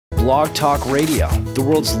Blog Talk Radio, the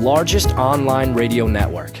world's largest online radio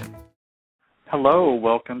network. Hello,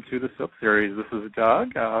 welcome to the Soap Series. This is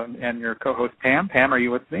Doug and your co-host Pam. Pam, are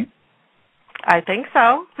you with me? I think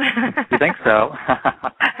so. You think so?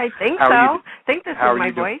 I think so. I think this is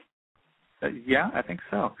my voice. Yeah, I think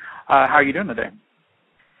so. How are you doing today?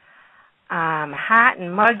 Hot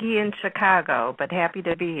and muggy in Chicago, but happy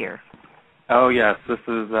to be here. Oh, yes, this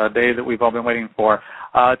is a day that we've all been waiting for.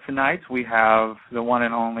 Tonight we have the one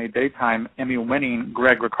and only daytime Emmy-winning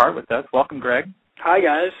Greg Rikaart with us. Welcome, Greg. Hi,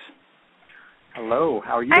 guys. Hello.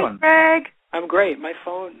 How are you doing? Hi, Greg. I'm great. My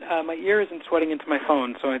phone, my ear isn't sweating into my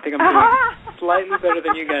phone, so I think I'm doing slightly better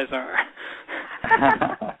than you guys are.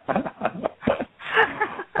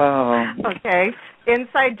 Okay.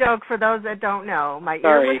 Inside joke for those that don't know. My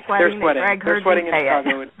Sorry, ear was sweating. they're sweating. Greg they're sweating in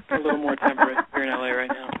Chicago. It's a little more temperate here in LA right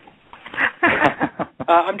now.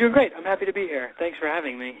 I'm doing great. I'm happy to be here. Thanks for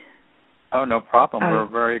having me. Oh, no problem. We're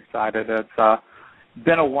very excited. It's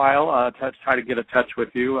been a while to try to get in touch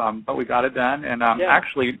with you, but we got it done. And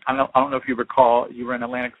actually, I don't know if you recall, you were in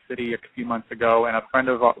Atlantic City a few months ago, and a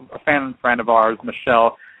fan friend of ours,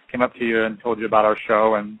 Michelle, came up to you and told you about our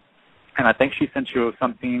show, and I think she sent you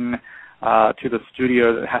something to the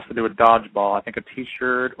studio that has to do with dodgeball. I think a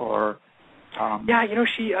T-shirt or. Yeah,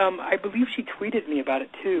 she. I believe she tweeted me about it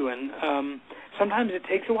too, and sometimes it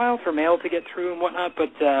takes a while for mail to get through and whatnot.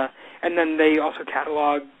 But and then they also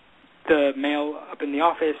catalog the mail up in the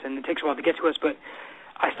office, and it takes a while to get to us. But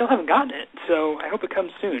I still haven't gotten it, so I hope it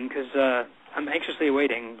comes soon because I'm anxiously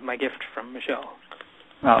awaiting my gift from Michelle.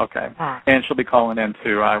 Oh, okay. And she'll be calling in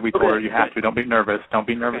too. We told her you have to. Don't be nervous. Don't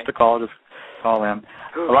be nervous to call. Just call in.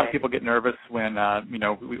 Okay. A lot of people get nervous when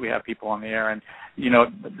we have people on the air, and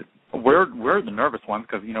we're the nervous ones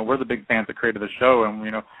because we're the big fans that created the show, and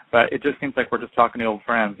but it just seems like we're just talking to old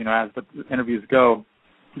friends. As the interviews go,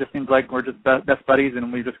 it just seems like we're just best buddies,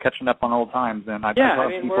 and we're just catching up on old times. And I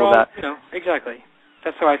love people we're all, that exactly.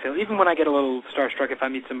 That's how I feel. Even when I get a little starstruck, if I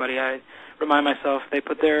meet somebody, I remind myself they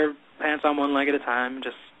put their pants on one leg at a time,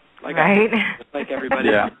 just like just like everybody.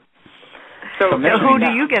 Yeah. So who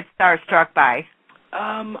do you get starstruck by?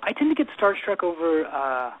 I tend to get starstruck over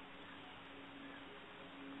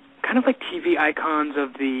kind of like TV icons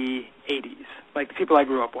of the 80s, like the people I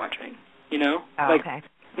grew up watching, Okay.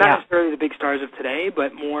 Not necessarily the big stars of today,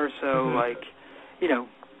 but more so like,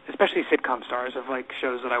 especially sitcom stars of like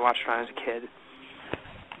shows that I watched when I was a kid.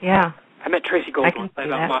 Yeah. I met Tracy Gold once. I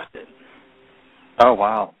about lost it. Oh,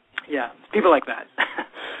 wow. Yeah, people like that.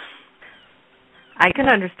 I can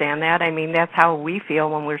understand that. I mean, that's how we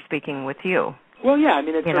feel when we're speaking with you. Well, yeah, I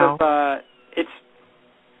mean, it's sort of, it's,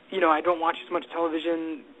 I don't watch as much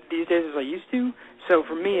television these days as I used to, so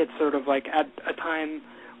for me it's sort of like at a time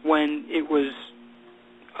when it was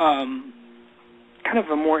kind of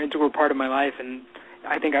a more integral part of my life, and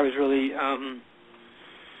I think I was really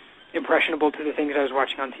impressionable to the things I was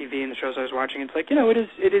watching on TV and the shows I was watching. It's like,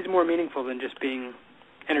 it is more meaningful than just being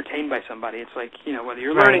entertained by somebody. It's like, whether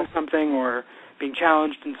you're learning something or being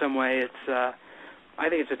challenged in some way, it's I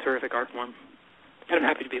think it's a terrific art form, and I'm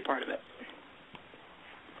happy to be a part of it.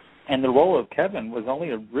 And the role of Kevin was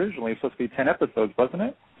only originally supposed to be 10 episodes, wasn't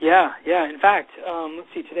it? Yeah. In fact, let's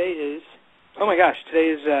see, today is my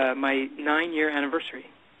 9-year anniversary.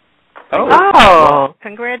 Oh,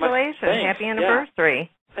 congratulations. Happy anniversary. Yeah.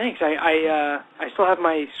 Thanks. I still have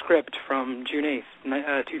my script from June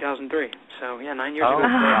 8th, 2003. So, 9 years ago.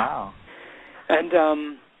 Wow. And,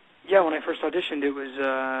 when I first auditioned, it was,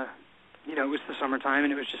 it was the summertime,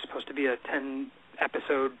 and it was just supposed to be a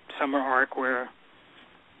 10-episode summer arc where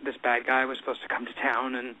this bad guy was supposed to come to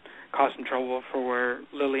town and cause some trouble for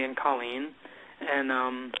Lily and Colleen, and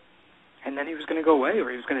then he was going to go away, or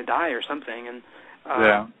he was going to die, or something. And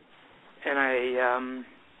and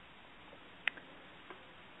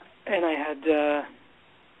I had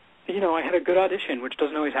I had a good audition, which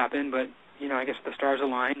doesn't always happen, but I guess the stars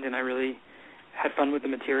aligned, and I really had fun with the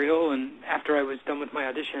material. And after I was done with my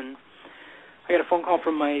audition, I got a phone call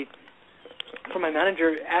from my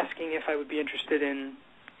manager asking if I would be interested in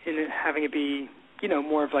having it be,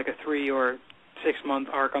 more of like a 3 or 6 month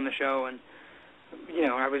arc on the show. And,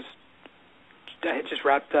 I had just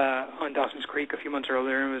wrapped on Dawson's Creek a few months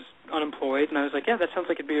earlier and was unemployed. And I was like, yeah, that sounds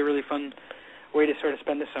like it'd be a really fun way to sort of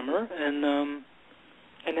spend the summer. And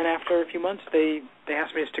then after a few months, they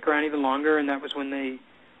asked me to stick around even longer, and that was when they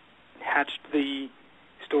hatched the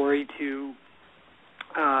story to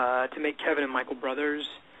make Kevin and Michael brothers.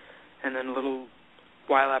 And then a little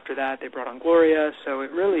while after that, they brought on Gloria. So it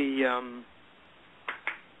really, I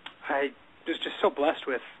was just so blessed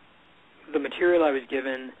with the material I was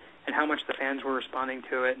given and how much the fans were responding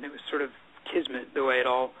to it. And it was sort of kismet the way it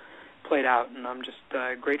all played out, and I'm just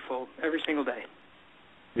grateful every single day.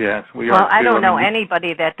 Yes, we are. Well, I don't know mean,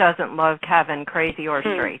 anybody that doesn't love Kevin, crazy or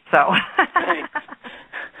straight. So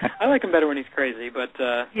I like him better when he's crazy, but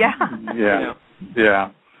yeah. Yeah.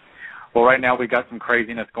 Well, right now we got some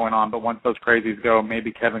craziness going on, but once those crazies go,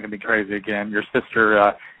 maybe Kevin can be crazy again. Your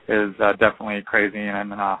sister is definitely crazy,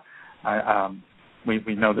 and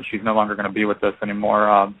we know that she's no longer going to be with us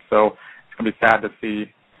anymore. So it's going to be sad to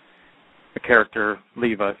see the character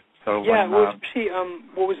leave us. So yeah, well, especially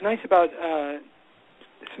what was nice about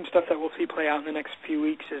some stuff that we'll see play out in the next few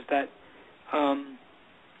weeks is that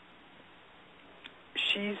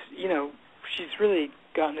she's really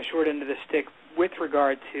gotten the short end of the stick with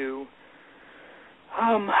regard to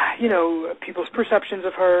people's perceptions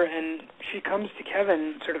of her, and she comes to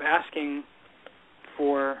Kevin sort of asking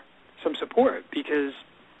for some support because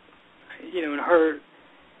in her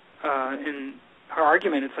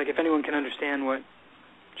argument, it's like if anyone can understand what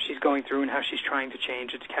she's going through and how she's trying to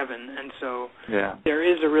change, it's Kevin. And so there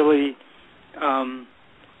is a really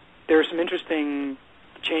there are some interesting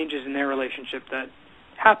changes in their relationship that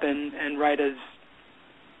happen, and right as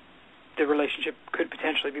the relationship could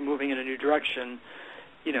potentially be moving in a new direction,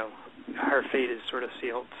 her fate is sort of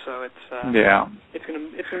sealed. So it's gonna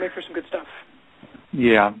make for some good stuff.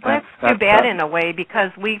 Yeah, that's too bad in a way,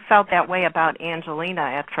 because we felt that way about Angelina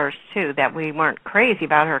at first too, that we weren't crazy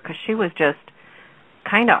about her because she was just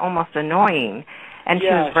kind of almost annoying, and she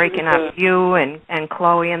was breaking up you and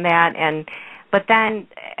Chloe and that, but then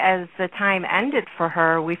as the time ended for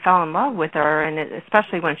her, we fell in love with her, and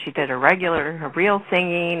especially when she did her real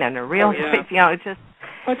singing and her real voice, it just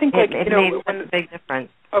I think it made a big difference.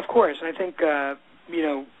 Of course, and I think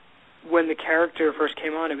when the character first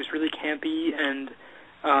came on, it was really campy and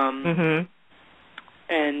and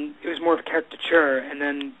it was more of a caricature, and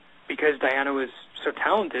then because Diana was so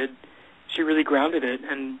talented, she really grounded it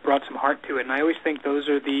and brought some heart to it. And I always think those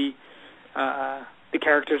are the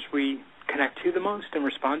characters we connect to the most and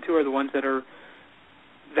respond to, are the ones that are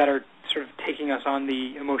sort of taking us on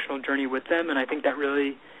the emotional journey with them. And I think that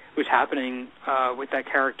really was happening with that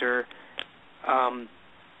character.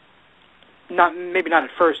 Maybe not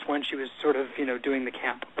at first when she was sort of doing the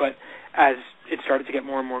camp, but as it started to get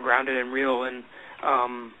more and more grounded and real. And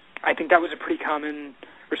I think that was a pretty common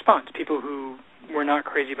response. People who were not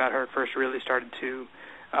crazy about her at first really started to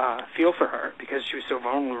feel for her because she was so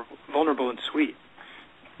vulnerable and sweet.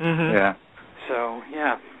 Mm-hmm. Yeah. So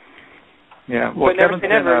yeah. Well, but never say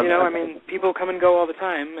never. I mean, people come and go all the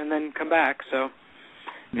time and then come back. So.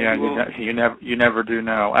 Yeah, you never do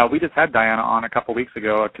know. We just had Diana on a couple weeks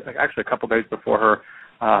ago, actually a couple days before her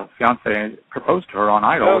fiance proposed to her on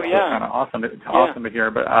Idol. Oh, which was kind of awesome to hear.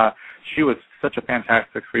 But she was such a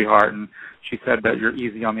fantastic sweetheart, and she said that you're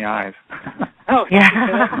easy on the eyes. Oh,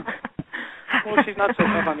 yeah. Well, she's not so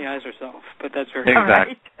tough on the eyes herself, but that's very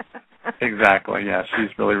exactly. Exactly. Yeah,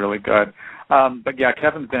 she's really, really good. But yeah,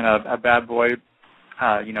 Kevin's been a bad boy.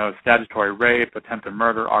 Statutory rape, attempted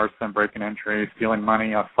murder, arson, breaking entry, stealing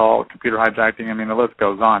money, assault, computer hijacking. I mean, the list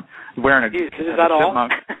goes on. Wearing a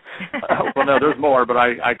chipmunk. Well, no, there's more, but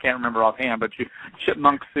I can't remember offhand. But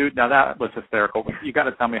chipmunk suit. Now that was hysterical. You got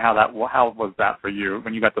to tell me how was that for you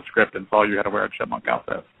when you got the script and saw you had to wear a chipmunk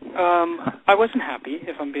outfit? I wasn't happy,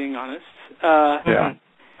 if I'm being honest. I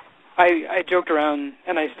joked around,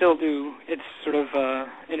 and I still do. It's sort of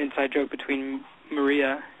an inside joke between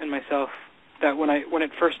Maria and myself, that when the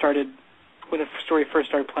story first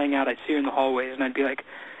started playing out, I'd see her in the hallways, and I'd be like,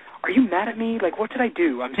 "Are you mad at me? Like, what did I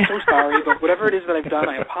do? I'm so sorry, but whatever it is that I've done,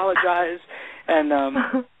 I apologize." And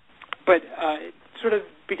but it sort of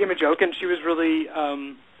became a joke, and she was really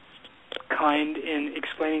kind in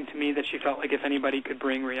explaining to me that she felt like if anybody could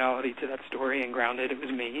bring reality to that story and ground it, it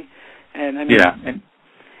was me. And I mean,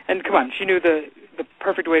 and come on, she knew the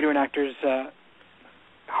perfect way to an actor's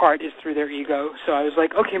heart is through their ego. So I was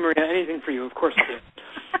like, okay, Maria, anything for you. Of course I do.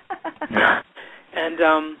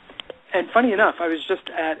 And funny enough, I was just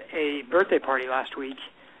at a birthday party last week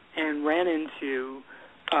and ran into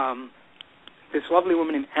this lovely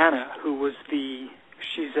woman named Anna,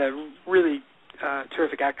 she's a really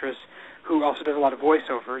terrific actress who also does a lot of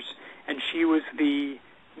voiceovers, and she was the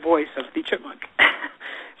voice of the chipmunk.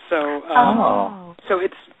 So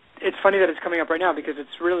it's funny that it's coming up right now because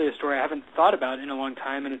it's really a story I haven't thought about in a long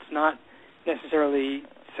time, and it's not necessarily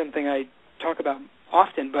something I talk about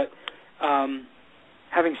often, but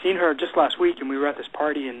having seen her just last week, and we were at this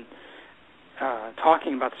party and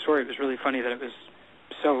talking about the story, it was really funny that it was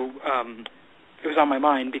so, it was on my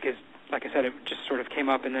mind because, like I said, it just sort of came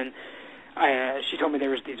up, and then she told me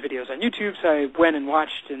there was these videos on YouTube, so I went and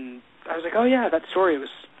watched, and I was like, oh yeah, that story, it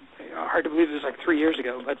hard to believe it was like 3 years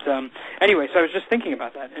ago. But anyway, so I was just thinking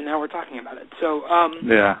about that, and now we're talking about it. So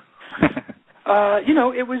yeah.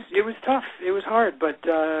 it was tough. It was hard, but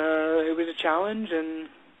it was a challenge, and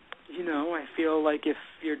I feel like if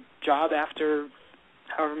your job after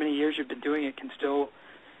however many years you've been doing it can still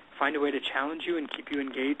find a way to challenge you and keep you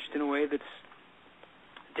engaged in a way that's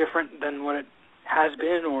different than what it has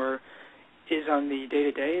been or is on the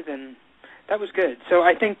day-to-day, then that was good. So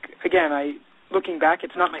I think, again, looking back,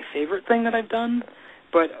 it's not my favorite thing that I've done,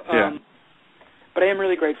 but I am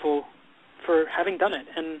really grateful for having done it.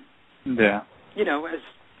 And, as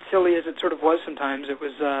silly as it sort of was sometimes, it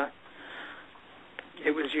was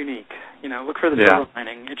unique. Look for the silver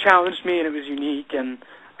lining. It challenged me, and it was unique, and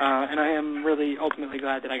I am really ultimately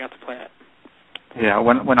glad that I got to play it. Yeah,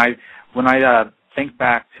 when I think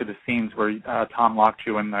back to the scenes where Tom locked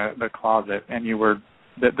you in the closet and you were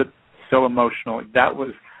so emotional, that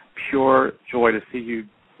was pure joy to see you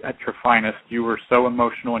at your finest. You were so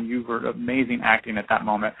emotional, and you were amazing acting at that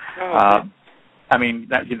moment. I mean,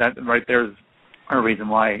 that right there is a reason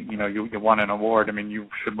why you won an award. I mean, you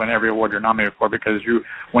should win every award you're nominated for, because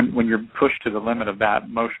when you're pushed to the limit of that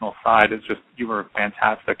emotional side, it's just, you were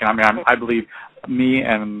fantastic. And I mean, I believe me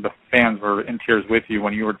and the fans were in tears with you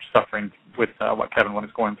when you were suffering with what Kevin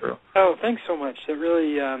was going through. Oh, thanks so much. It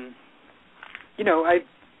really,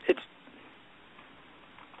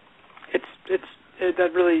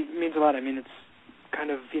 that really means a lot. I mean, it's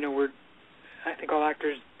kind of, I think all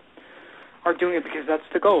actors are doing it because that's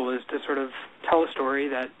the goal, is to sort of tell a story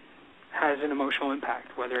that has an emotional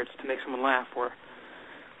impact, whether it's to make someone laugh or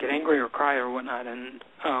get angry or cry or whatnot. And,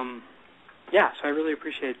 so I really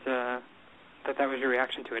appreciate that was your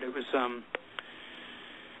reaction to it. It was,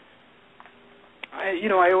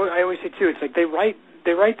 I always say, too, it's like they write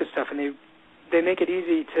the stuff, and they make it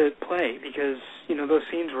easy to play, because those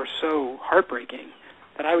scenes were so heartbreaking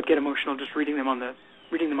that I would get emotional just reading them on the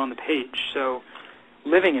page. So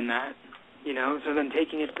living in that, so then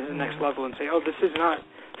taking it to the next level and say, oh, this is not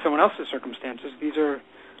someone else's circumstances. These are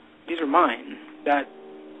mine. That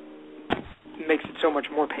makes it so much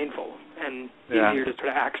more painful and easier to sort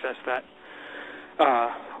of access that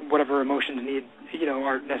whatever emotions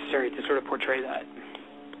are necessary to sort of portray that.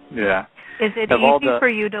 Yeah. Is it easy for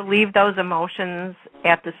you to leave those emotions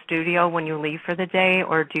at the studio when you leave for the day,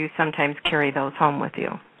 or do you sometimes carry those home with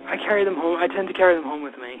you? I carry them home. I tend to carry them home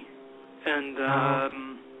with me, and I'll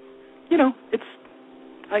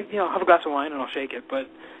have a glass of wine and I'll shake it, but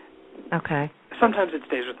sometimes it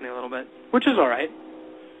stays with me a little bit, which is all right.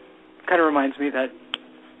 Kind of reminds me that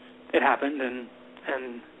it happened, and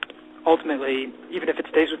ultimately, even if it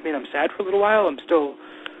stays with me and I'm sad for a little while, I'm still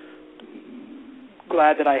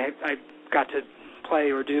glad that I got to play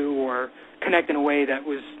or do or connect in a way that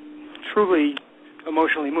was truly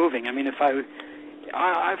emotionally moving. I mean, if I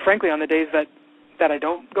frankly, on the days that I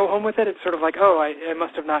don't go home with it, it's sort of like, I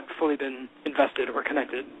must have not fully been invested or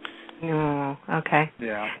connected. Oh, okay.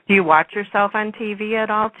 Yeah. Do you watch yourself on TV at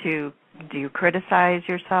all? Do you criticize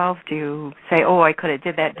yourself? Do you say, I could have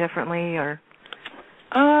did that differently, or?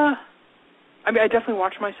 I mean, I definitely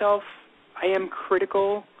watch myself. I am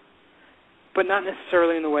critical, but not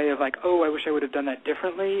necessarily in the way of like, I wish I would have done that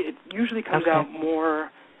differently. It usually comes out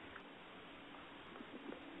more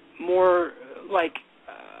like,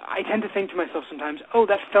 I tend to think to myself sometimes,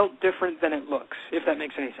 that felt different than it looks, if that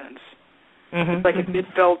makes any sense. Mm-hmm. Like it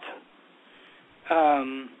felt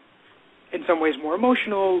in some ways more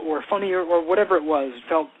emotional or funnier or whatever it was,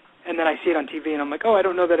 and then I see it on TV and I'm like, I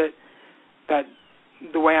don't know that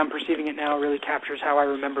the way I'm perceiving it now really captures how I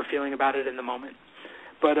remember feeling about it in the moment.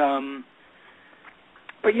 But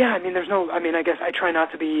yeah, I mean, I guess I try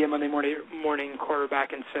not to be a Monday morning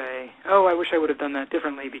quarterback and say, I wish I would have done that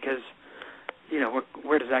differently, because,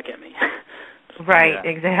 where does that get me? Right,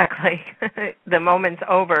 exactly. The moment's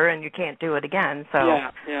over and you can't do it again, so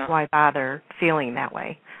why bother feeling that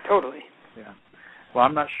way? Totally. Yeah. Well,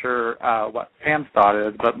 I'm not sure what Pam's thought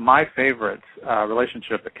is, but my favorite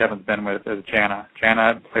relationship that Kevin's been with is Jana.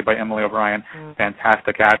 Jana, played by Emily O'Brien,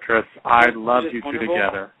 fantastic actress. I loved you two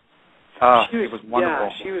together. It was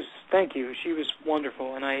wonderful. Yeah, thank you. She was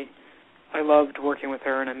wonderful, and I loved working with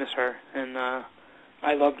her, and I miss her, and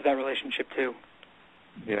I loved that relationship too.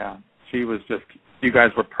 Yeah, she was just, you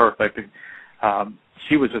guys were perfect.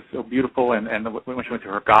 She was just so beautiful, and when she went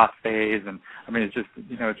through her goth phase, and I mean, it's just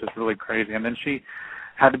really crazy. And then she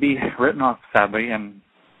had to be written off, sadly, and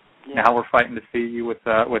now we're fighting to see you with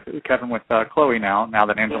Kevin with Chloe now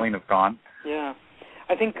that Angelina's gone. Yeah,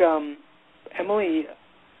 I think Emily.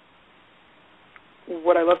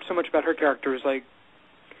 What I loved so much about her character is like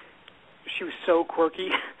she was so quirky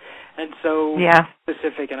and so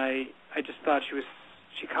specific, and I just thought she was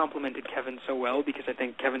she complimented Kevin so well, because I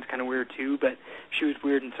think Kevin's kind of weird too, but she was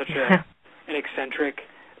weird in such an eccentric,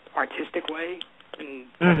 artistic way, and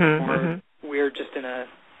more weird just in a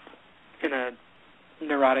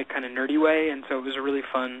neurotic kind of nerdy way. And so it was a really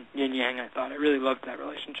fun yin yang. I thought I really loved that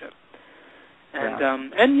relationship.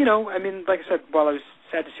 And and you know, I mean, like I said, while I was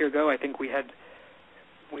sad to see her go, I think we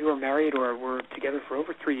were married or were together for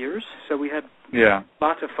over 3 years, so we had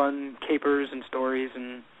lots of fun capers and stories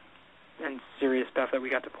and serious stuff that we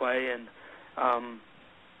got to play. And I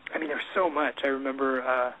mean, there's so much. I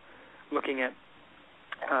remember looking at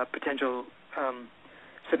potential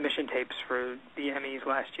submission tapes for the Emmys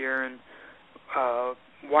last year, and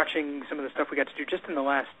watching some of the stuff we got to do just in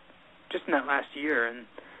that last year. And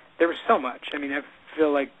there was so much. I mean, I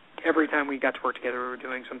feel like every time we got to work together, we were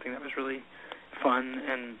doing something that was really fun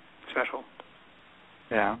and special.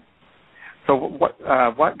 Yeah. So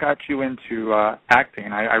what got you into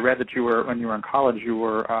acting? I read that when you were in college, you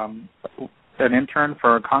were an intern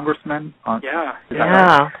for a congressman. Yeah.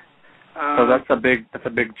 Yeah. So that's a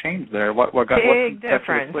big change there. What got big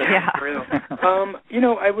difference? Yeah. You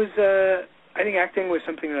know, I think acting was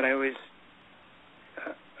something that I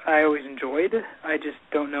always enjoyed. I just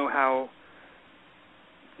don't know how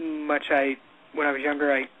much when I was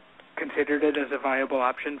younger, I considered it as a viable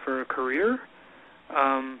option for a career.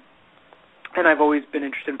 And I've always been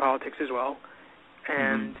interested in politics as well.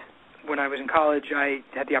 And when I was in college, I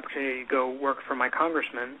had the opportunity to go work for my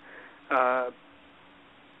congressman,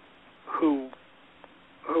 who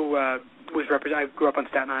was I grew up on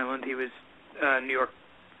Staten Island. He was New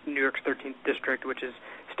York's 13th district, which is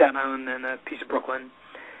Staten Island and a piece of Brooklyn.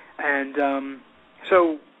 And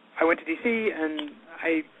so I went to D.C. and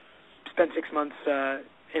I spent 6 months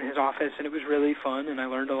in his office, and it was really fun, and I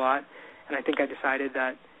learned a lot. And I think I decided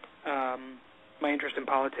that my interest in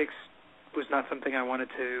politics was not something I wanted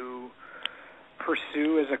to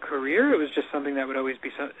pursue as a career. It was just something that would always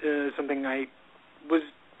be something I was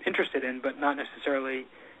interested in, but not necessarily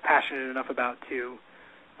passionate enough about to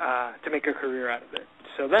make a career out of it.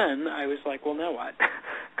 So then I was like, well, now what?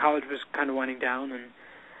 College was kind of winding down, and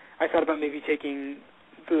I thought about maybe taking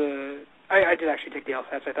I did actually take the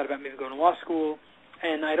LSATs. I thought about maybe going to law school,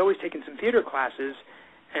 and I'd always taken some theater classes,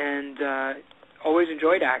 and always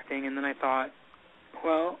enjoyed acting. And then I thought,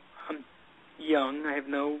 well, I'm young. I have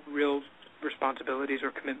no real responsibilities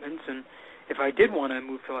or commitments, and if I did want to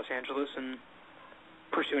move to Los Angeles and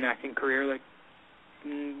pursue an acting career, like,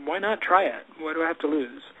 why not try it? What do I have to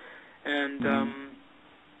lose? And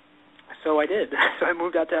so I did. So I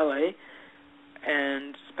moved out to L.A.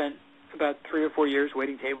 and spent about 3 or 4 years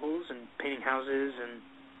waiting tables and painting houses and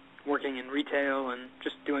working in retail and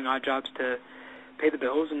just doing odd jobs to pay the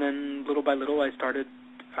bills. And then little by little I started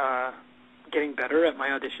getting better at my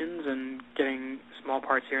auditions and getting small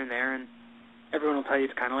parts here and there. And everyone will tell you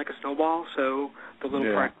it's kind of like a snowball. So the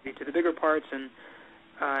little parts lead to the bigger parts. And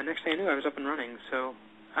next thing I knew, I was up and running. So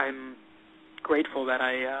I'm grateful that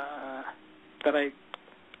I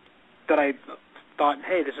thought,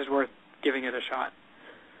 hey, this is worth giving it a shot.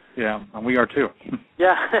 Yeah, and we are too.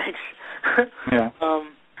 Yeah, thanks. Yeah.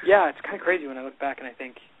 Yeah, it's kind of crazy when I look back and I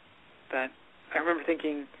think that I remember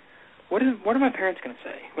thinking, what are my parents going to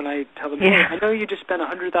say when I tell them, hey, I know you just spent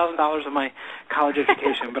 $100,000 on my college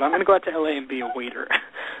education, but I'm going to go out to L.A. and be a waiter.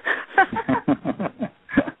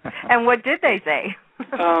 And what did they say?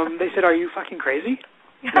 They said, are you fucking crazy?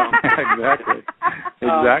 No.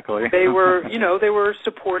 Exactly. They were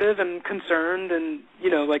supportive and concerned, and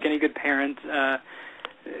like any good parent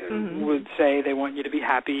would say, they want you to be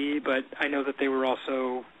happy. But I know that they were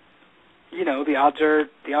also, the odds are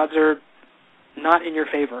not in your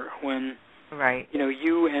favor when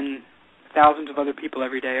you and thousands of other people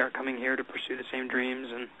every day are coming here to pursue the same dreams,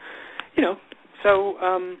 and so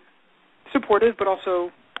supportive, but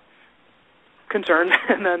also concerned,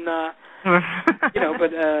 and then but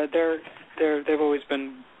they've always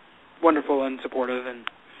been wonderful and supportive, and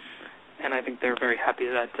I think they're very happy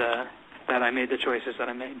that I made the choices that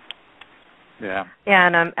I made. Yeah.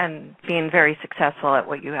 Yeah, and being very successful at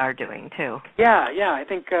what you are doing too. Yeah. I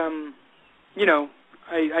think I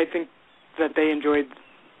think that they enjoyed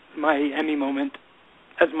my Emmy moment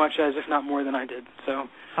as much as, if not more, than I did. So.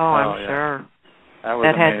 I'm sure. That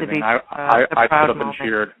was amazing. Had to be I stood up moment. and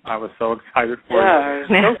cheered. I was so excited for you. Yeah, it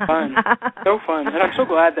was so fun. So fun. And I'm so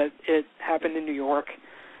glad that it happened in New York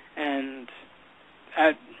and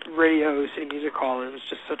at Radio City Music Hall. It was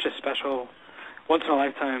just such a special,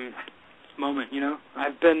 once-in-a-lifetime moment,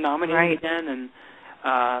 I've been nominated again, and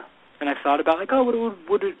I've thought about, what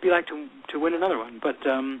would it be like to win another one? But,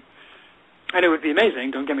 and it would be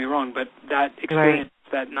amazing, don't get me wrong, but that experience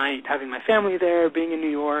that night, having my family there, being in New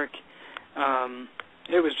York,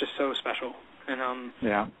 it was just so special, and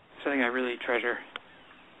something I really treasure.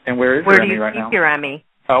 And where is your Emmy right now? Where do you keep your Emmy?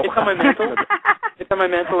 Oh. It's on my mantle. It's on my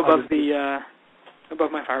mantle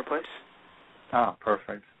above my fireplace. Oh,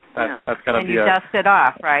 perfect. That's gotta be. And you dust it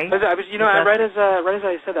off, right? I was, right as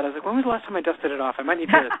I said that, I was like, when was the last time I dusted it off? I might need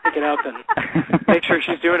to pick it up and make sure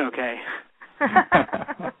she's doing okay.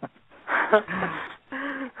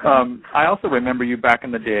 I also remember you back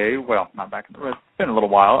in the day. Well, not back in the. It's been a little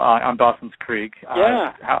while on Dawson's Creek.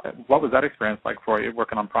 Yeah. What was that experience like for you,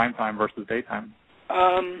 working on primetime versus daytime?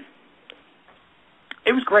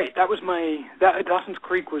 It was great. Dawson's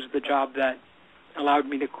Creek was the job that allowed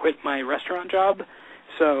me to quit my restaurant job.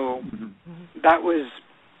 So that was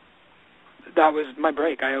my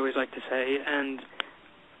break, I always like to say, and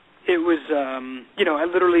it was I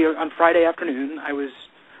literally on Friday afternoon I was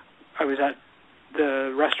at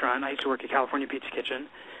the restaurant. I used to work at California Pizza Kitchen,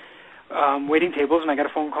 waiting tables, and I got a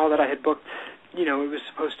phone call that I had booked. It was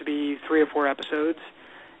supposed to be 3 or 4 episodes,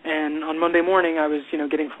 and on Monday morning I was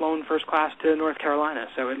getting flown first class to North Carolina.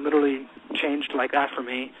 So it literally changed like that for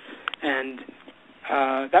me, and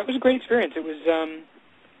that was a great experience.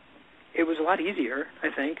 It was a lot easier, I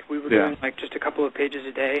think. We were doing just a couple of pages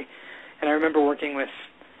a day. And I remember working with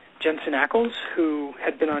Jensen Ackles, who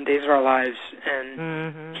had been on Days of Our Lives,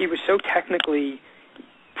 and he was so technically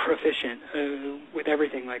proficient with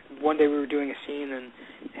everything. Like one day we were doing a scene, and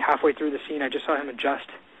halfway through the scene I just saw him adjust,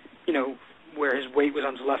 where his weight was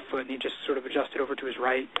on his left foot, and he just sort of adjusted over to his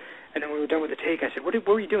right. And then when we were done with the take, I said, what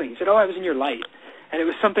were you doing? He said, I was in your light. And it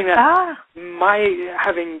was something that my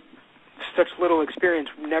having such little experience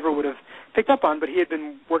never would have picked up on, but he had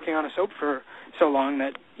been working on a soap for so long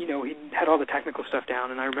that, he had all the technical stuff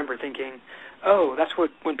down, and I remember thinking, that's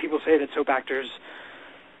when people say that soap actors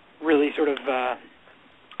really sort of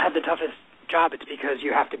have the toughest job, it's because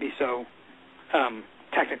you have to be so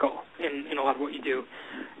technical in a lot of what you do.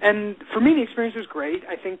 And for me, the experience was great.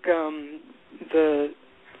 I think the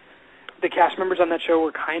cast members on that show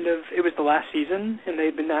were it was the last season, and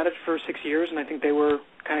they'd been at it for 6 years, and I think they were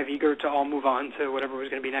kind of eager to all move on to whatever was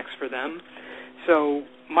going to be next for them. So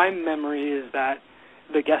my memory is that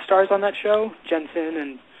the guest stars on that show, Jensen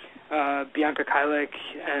and Bianca Kajlik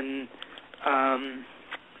and,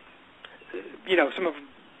 some of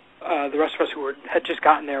the rest of us who had just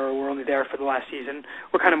gotten there or were only there for the last season,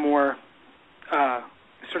 were kind of more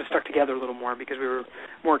sort of stuck together a little more because we were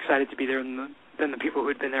more excited to be there than the people who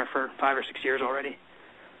had been there for 5 or 6 years already.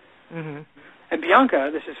 Mm-hmm. And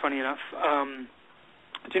Bianca, this is funny enough,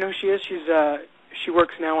 do you know who she is? She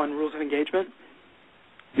works now on Rules of Engagement.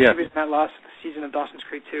 Yes. She was in that last season of Dawson's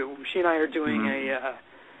Creek too. She and I are doing a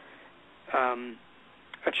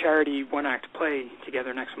charity one-act play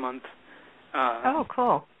together next month.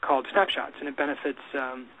 Cool. Called Snapshots, and it benefits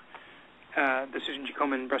the Susan G.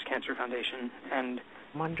 Komen Breast Cancer Foundation. And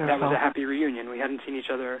wonderful. That was a happy reunion. We hadn't seen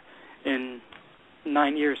each other in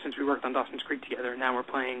 9 years since we worked on Dawson's Creek together. Now we're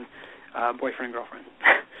playing boyfriend and girlfriend.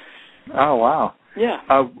 Oh, wow. Yeah.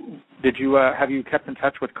 Did you have you kept in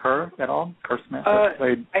touch with Kerr at all? Kerr Smith?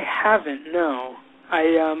 I haven't. No.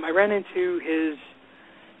 I ran into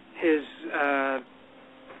his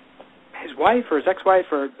wife or his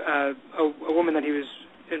ex-wife or a woman that he was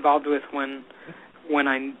involved with when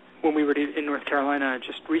we were in North Carolina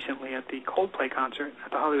just recently at the Coldplay concert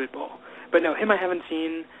at the Hollywood Bowl. But no, him I haven't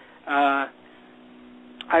seen. I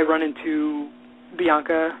run into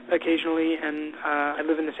Bianca occasionally, and I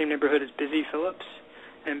live in the same neighborhood as Busy Phillips,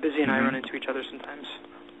 and Busy and I run into each other sometimes.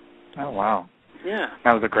 Oh, wow. Yeah.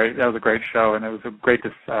 That was a great show, and it was great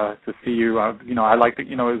to see you. I liked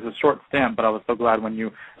it. It was a short stint, but I was so glad when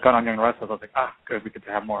you got on Young and The Restless. I was like, good, we get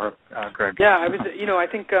to have more of Greg. Yeah, I was. I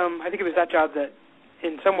think it was that job that,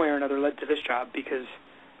 in some way or another, led to this job because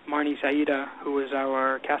Marnie Saida, who was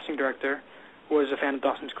our casting director, was a fan of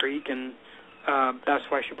Dawson's Creek, and that's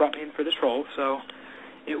why she brought me in for this role. So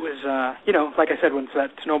it was, like I said, once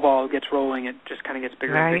that snowball gets rolling, it just kind of gets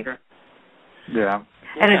bigger and bigger. Yeah.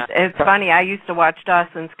 And it's funny, I used to watch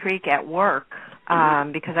Dawson's Creek at work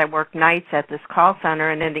because I worked nights at this call center,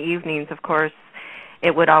 and in the evenings, of course,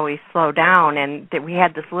 it would always slow down, and we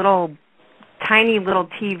had this tiny little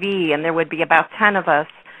TV, and there would be about 10 of us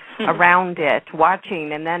around it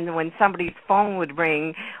watching, and then when somebody's phone would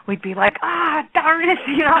ring, we'd be like, darn it,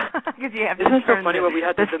 because you have to turn funny what we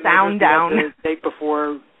had the sound down. We had to take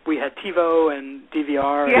before we had TiVo and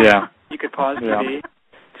DVR. Yeah. You could pause TV.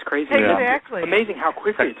 It's crazy. Exactly. Amazing how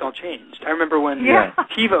quickly it's all changed. I remember when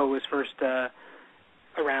TiVo was first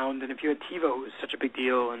around, and if you had TiVo, it was such a big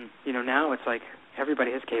deal, and now it's like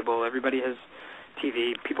everybody has cable, everybody has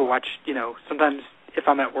TV. People watch, sometimes if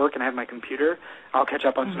I'm at work and I have my computer, I'll catch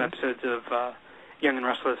up on some episodes of Young and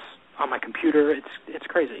Restless on my computer. It's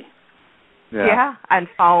crazy. Yeah, on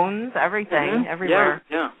phones, everything, everywhere.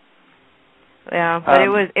 Yeah. Yeah, but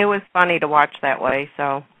it was funny to watch that way.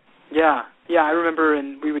 So. Yeah, I remember,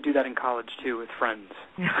 and we would do that in college too with friends.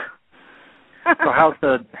 So how's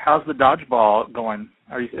the dodgeball going?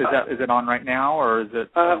 Is it on right now, or is it?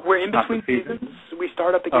 We're in between seasons. We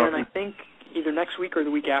start up again, I think, either next week or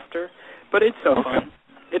the week after. But it's so fun.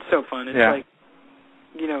 It's so fun. It's like,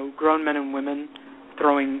 grown men and women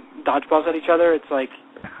throwing dodgeballs at each other. It's like,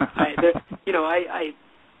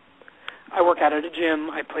 I work out at a gym.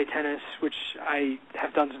 I play tennis, which I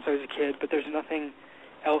have done since I was a kid. But there's nothing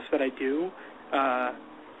else that I do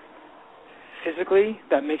physically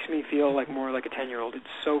that makes me feel like more like a 10-year-old. It's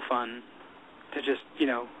so fun to just,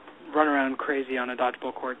 run around crazy on a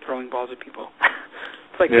dodgeball court throwing balls at people.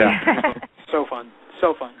 It's like so fun.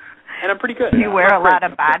 And I'm pretty good. Do you wear a lot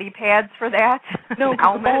of body pads for that? No, the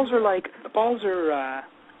balls are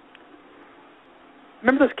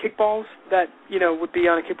remember those kickballs that, would be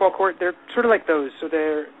on a kickball court? They're sort of like those. So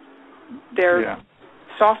they're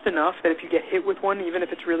soft enough that if you get hit with one, even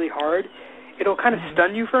if it's really hard, it'll kind of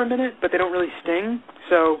stun you for a minute, but they don't really sting.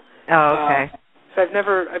 So so I've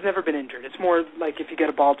never been injured. It's more like if you get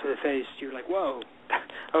a ball to the face, you're like, whoa.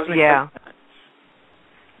 I wasn't expecting that.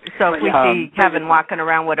 So if we see Kevin walking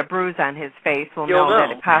around with a bruise on his face, we'll know that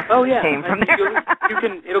it possibly came from there.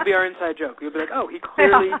 It'll be our inside joke. You'll be like, oh, he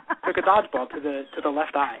clearly took a dodgeball to the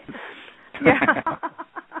left eye.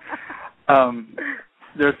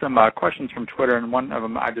 There's some questions from Twitter, and one of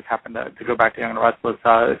them I just happened to go back to Young and the Restless.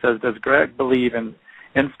 It says, does Greg believe in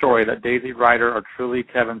story that Daisy Ryder are truly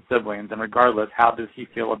Kevin's siblings, and regardless, how does he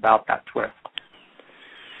feel about that twist?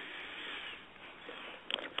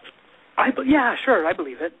 Yeah, sure, I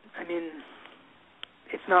believe it. I mean,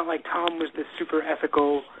 it's not like Tom was this super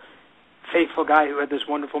ethical, faithful guy who had this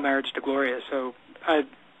wonderful marriage to Gloria, so I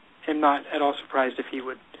am not at all surprised if he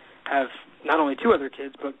would have not only 2 other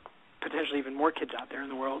kids, but potentially even more kids out there in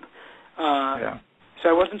the world. So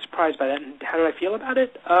I wasn't surprised by that. And how did I feel about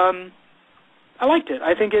it? I liked it.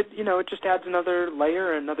 I think it just adds another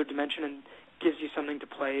layer, another dimension, and gives you something to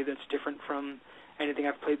play that's different from anything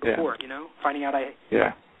I've played before, finding out I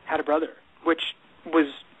had a brother, which was,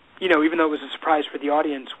 even though it was a surprise for the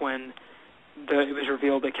audience when it was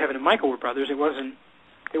revealed that Kevin and Michael were brothers, it wasn't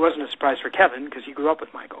a surprise for Kevin because he grew up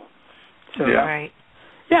with Michael. So,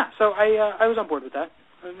 so I was on board with that.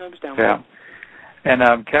 I was down with it.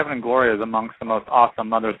 And Kevin and Gloria is amongst the most awesome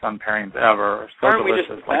mother-son pairings ever. So aren't delicious,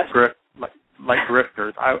 we just like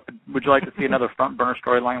grifters. Would you like to see another front-burner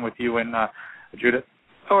storyline with you and Judith?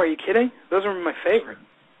 Oh, are you kidding? Those are my favorite.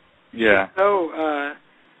 Yeah. So,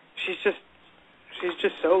 she's just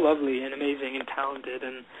so lovely and amazing and talented,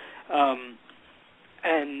 and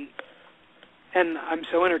I'm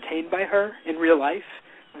so entertained by her in real life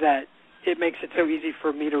that it makes it so easy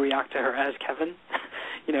for me to react to her as Kevin.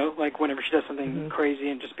 Like whenever she does something crazy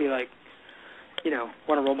and just be like,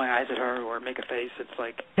 want to roll my eyes at her or make a face. It's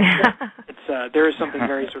like there is something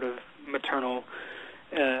very sort of maternal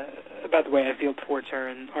about the way I feel towards her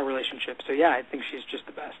and our relationship. So yeah, I think she's just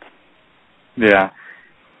the best. Yeah.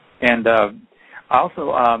 And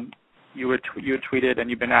also, you had tweeted and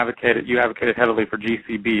you advocated heavily for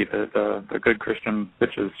GCB, the Good Christian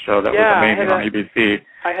Bitches show that was amazing on ABC.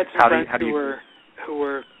 I had some friends who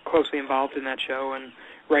were closely involved in that show and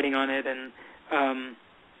writing on it, and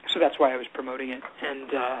so that's why I was promoting it.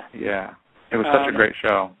 And it was such a great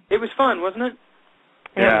show. It was fun, wasn't it?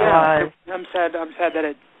 Yeah. I'm sad that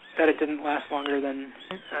it didn't last longer than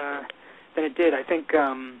it did. I think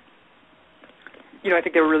I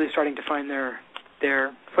think they were really starting to find their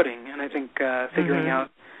footing, and I think figuring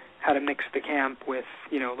out how to mix the camp with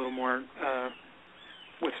a little more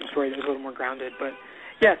with some story that was a little more grounded. But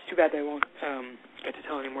yeah, it's too bad they won't get to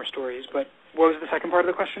tell any more stories. But what was the second part of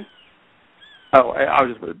the question? Oh, I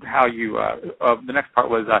was just how you. The next part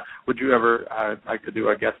was, would you ever like to do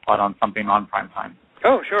a guest spot on something on primetime?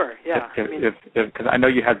 Oh, sure, yeah. Because I know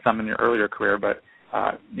you had some in your earlier career, but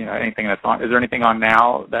anything that's on. Is there anything on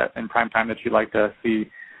now that in primetime that you'd like to see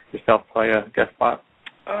yourself play a guest spot?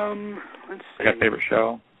 Let's see. Like a favorite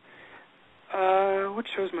show? What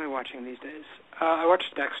shows am I watching these days? I watch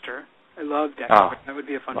Dexter. I love Dexter. Oh, that would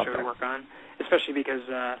be a fun show Dexter. to work on, especially because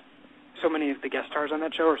so many of the guest stars on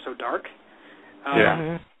that show are so dark.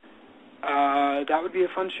 That would be a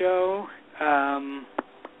fun show.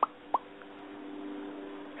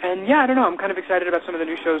 And yeah, I don't know. I'm kind of excited about some of the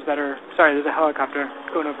new shows that are. Sorry, there's a helicopter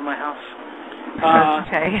going over my house.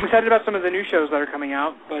 Okay. I'm excited about some of the new shows that are coming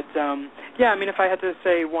out, but yeah, I mean, if I had to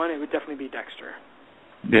say one, it would definitely be Dexter.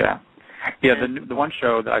 Yeah. The one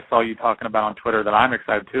show that I saw you talking about on Twitter that I'm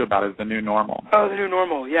excited too about is The New Normal. Oh, The New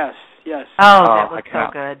Normal, yes. Yes. Oh, that was so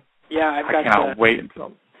good. Yeah, I cannot wait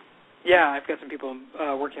until. Yeah, I've got some people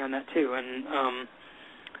working on that too, and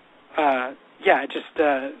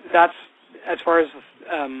that's as far as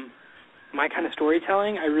my kind of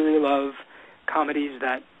storytelling. I really love comedies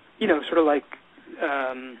that sort of like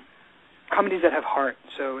comedies that have heart.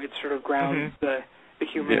 So it sort of grounds the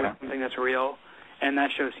humor with something that's real. And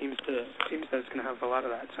that show seems that it's going to have a lot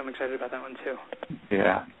of that, so I'm excited about that one too.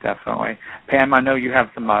 Yeah, definitely. Pam, I know you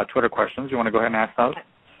have some Twitter questions. You want to go ahead and ask those?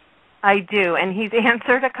 I do, and he's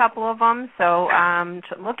answered a couple of them. So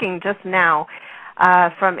looking just now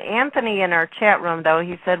from Anthony in our chat room, though,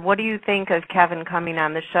 he said, "What do you think of Kevin coming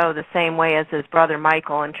on the show the same way as his brother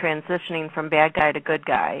Michael and transitioning from bad guy to good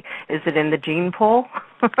guy? Is it in the gene pool?"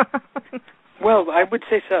 Well, I would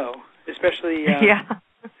say so, especially. Yeah.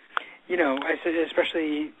 I said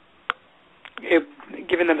especially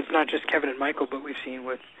given that it's not just Kevin and Michael, but we've seen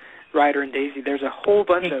with Ryder and Daisy, there's a whole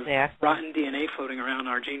bunch of rotten DNA floating around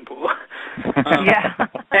our gene pool. Yeah.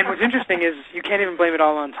 And what's interesting is you can't even blame it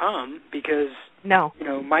all on Tom because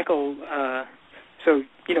Michael.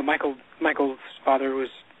 Michael's father was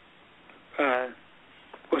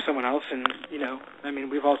someone else, and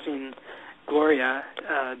we've all seen Gloria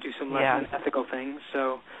do some less than ethical things,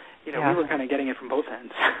 so we were kind of getting it from both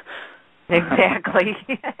ends. Exactly.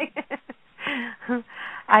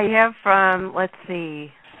 I have from, let's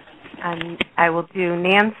see, I will do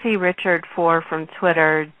Nancy Richard 4 from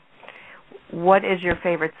Twitter. What is your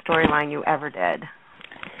favorite storyline you ever did?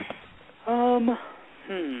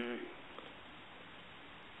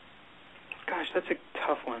 Gosh, that's a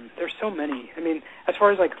tough one. There's so many. I mean, as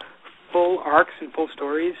far as like full arcs and full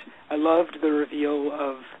stories, I loved the reveal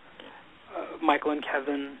of Michael and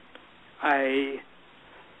Kevin. I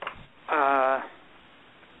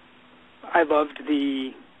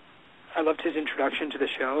loved his introduction to the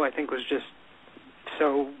show. I think was just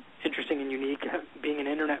so interesting and unique, being an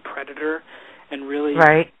internet predator and really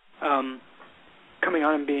coming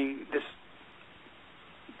on and being this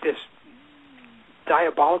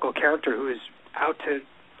diabolical character who is out to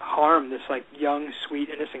harm this like young, sweet,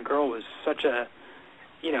 innocent girl was such a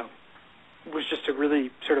was just a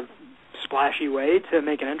really sort of splashy way to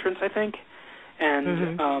make an entrance, I think.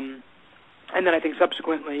 And and then I think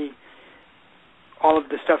subsequently all of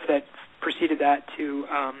the stuff that preceded that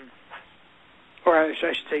or I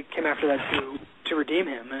should say came after that to redeem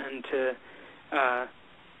him and to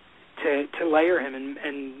layer him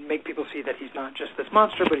and make people see that he's not just this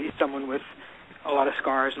monster, but he's someone with a lot of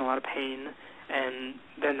scars and a lot of pain, and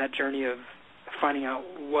then that journey of finding out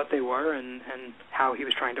what they were and how he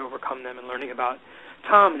was trying to overcome them and learning about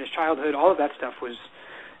Tom and his childhood. All of that stuff was,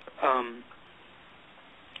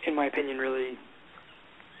 in my opinion, really,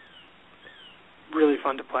 really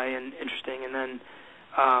fun to play and interesting. And then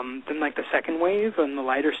like the second wave and the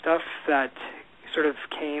lighter stuff that sort of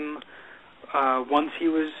came once he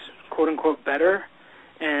was quote unquote better,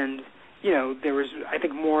 and there was, I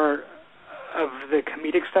think, more of the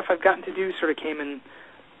comedic stuff I've gotten to do sort of came in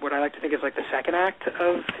what I like to think is like the second act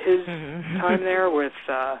of his time there with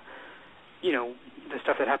the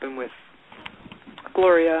stuff that happened with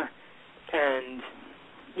Gloria and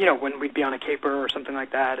when we'd be on a caper or something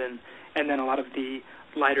like that, and then a lot of the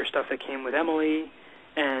lighter stuff that came with Emily.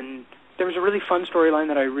 And there was a really fun storyline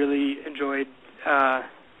that I really enjoyed, not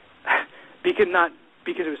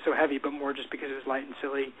because it was so heavy, but more just because it was light and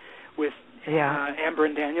silly, with Amber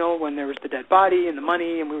and Daniel when there was the dead body and the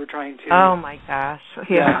money, and we were trying to... Oh, my gosh.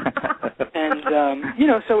 Yeah. And,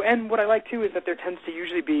 and what I like, too, is that there tends to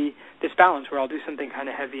usually be this balance where I'll do something kind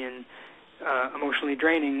of heavy and emotionally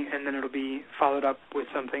draining, and then it'll be followed up with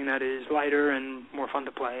something that is lighter and more fun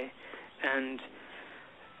to play. And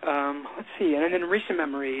let's see, and in recent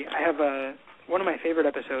memory, I have one of my favorite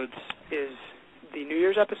episodes is the New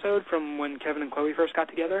Year's episode from when Kevin and Chloe first got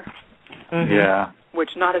together. Yeah.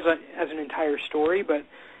 Which not as an entire story, but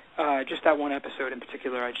just that one episode in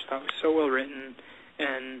particular, I just thought was so well written,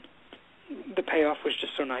 and the payoff was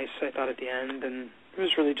just so nice, I thought, at the end, and it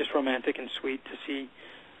was really just romantic and sweet to see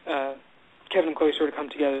Kevin and Chloe sort of come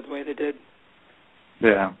together the way they did.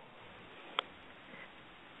 Yeah.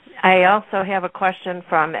 I also have a question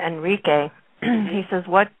from Enrique. He says,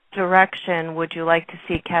 what direction would you like to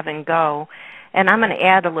see Kevin go? And I'm going to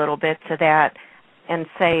add a little bit to that and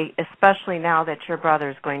say, especially now that your brother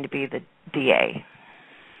is going to be the DA.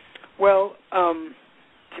 Well,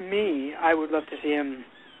 to me, I would love to see him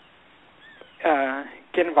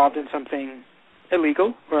get involved in something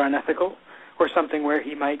illegal or unethical, or something where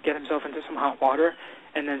he might get himself into some hot water,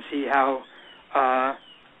 and then see how,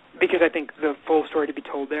 because I think the full story to be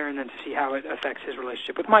told there, and then to see how it affects his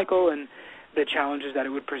relationship with Michael and the challenges that it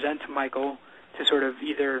would present to Michael to sort of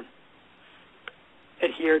either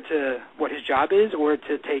adhere to what his job is or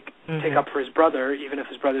to take up for his brother, even if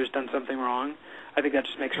his brother's done something wrong. I think that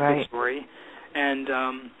just makes a good story. And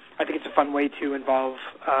I think it's a fun way to involve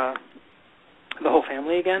the whole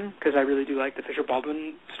family again, because I really do like the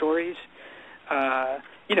Fisher-Baldwin stories.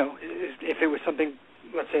 If it was something,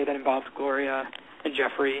 let's say, that involved Gloria and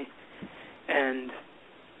Jeffrey, and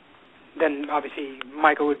then obviously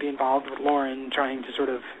Michael would be involved with Lauren trying to sort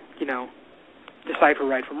of, decipher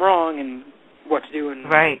right from wrong and what to do and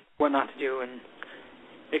what not to do and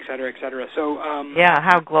et cetera, et cetera. So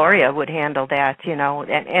how Gloria would handle that,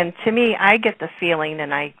 and to me, I get the feeling,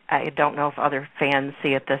 and I don't know if other fans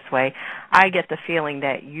see it this way, I get the feeling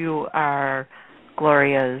that you are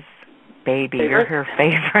Gloria's baby. Favorite? You're her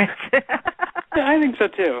favorite. Yeah, I think so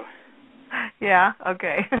too. Yeah.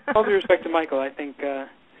 Okay. All due respect to Michael, I think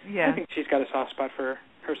she's got a soft spot for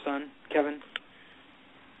her son, Kevin.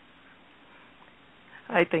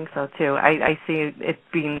 I think so too. I see it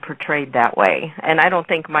being portrayed that way, and I don't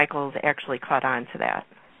think Michael's actually caught on to that.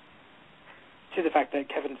 To the fact that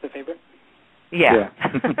Kevin's the favorite? Yeah.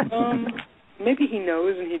 Maybe he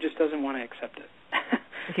knows and he just doesn't want to accept it.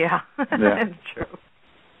 Yeah. That's true.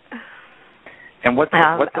 And what's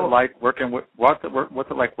it like working with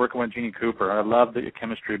Jeannie Cooper? I love the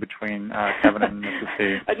chemistry between Kevin and Mrs.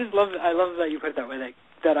 C. I love that you put it that way.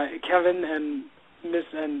 Kevin and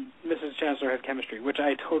Mrs. Chancellor have chemistry, which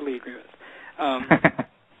I totally agree with.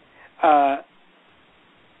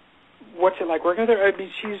 What's it like working with her? I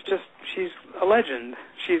mean, she's a legend.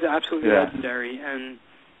 She's absolutely legendary and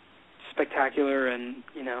spectacular. And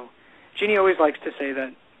Jeannie always likes to say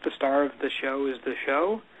that the star of the show is the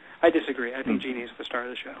show. I disagree. I think Jeannie's the star of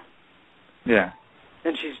the show. Yeah.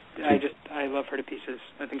 And I love her to pieces.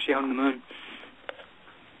 I think she hung the moon.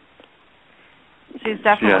 She's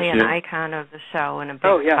definitely an icon of the show and a big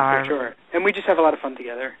star. Oh, yeah, for sure. And we just have a lot of fun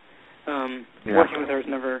together. Working with her is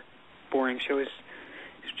never boring.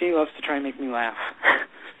 Jeannie loves to try and make me laugh.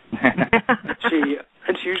 She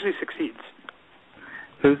usually succeeds.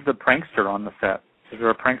 Who's the prankster on the set? Is there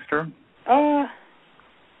a prankster?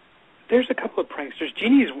 There's a couple of pranksters.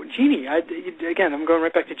 Jeannie, again, I'm going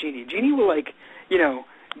right back to Jeannie. Jeannie will,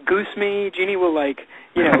 goose me. Jeannie will, in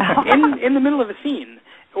the middle of a scene.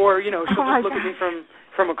 Or, she'll just look at me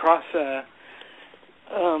from across a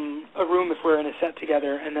room if we're in a set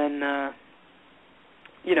together, and then,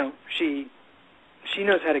 she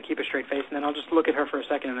knows how to keep a straight face, and then I'll just look at her for a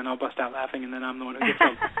second, and then I'll bust out laughing, and then I'm the one who gets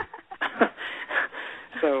home.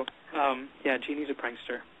 So, Jeannie's a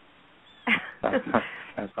prankster.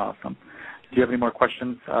 That's awesome. Do you have any more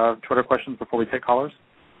questions, Twitter questions, before we take callers?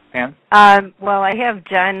 Ann? Well, I have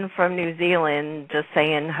Jen from New Zealand just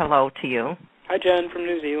saying hello to you. Hi, Jen from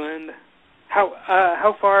New Zealand.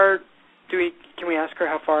 How far can we ask her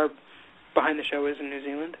how far behind the show is in New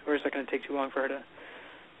Zealand, or is that going to take too long for her to?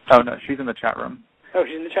 Oh no, she's in the chat room. Oh,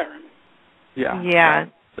 she's in the chat room. Yeah. Yeah.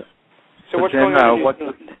 So what's going on in New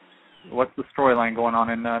Zealand? What's the storyline going on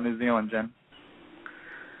in New Zealand, Jen?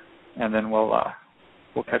 And then we'll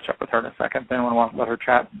catch up with her in a second. Then we'll let her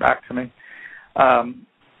chat back to me.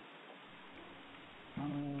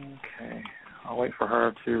 Okay. I'll wait for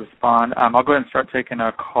her to respond. I'll go ahead and start taking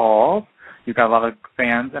a call. You've got a lot of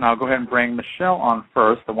fans, and I'll go ahead and bring Michelle on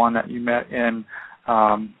first, the one that you met in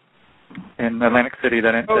Atlantic City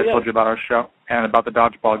that told you about our show and about the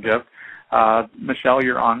dodgeball gift. Michelle,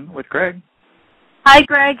 you're on with Greg. Hi,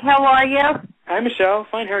 Greg. How are you? Hi, Michelle.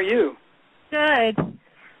 Fine. How are you? Good.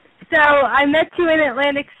 So I met you in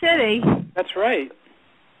Atlantic City. That's right.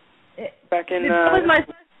 Back in. That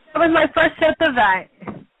was my first trip event.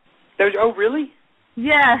 Oh, really?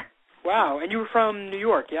 Yeah. Wow. And you were from New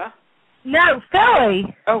York, yeah? No,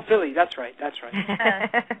 Philly. Oh, Philly. That's right.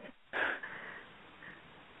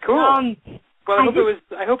 Cool. Well,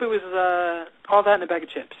 I hope it was all that in a bag of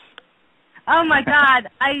chips. Oh my God!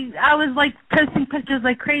 I was posting pictures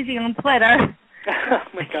like crazy on Twitter. Oh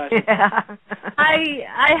my gosh. Yeah.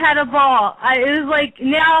 I had a ball. It was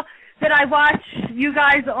now that I watch you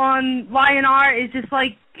guys on Y&R, it's just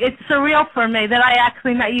it's surreal for me that I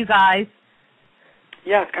actually met you guys.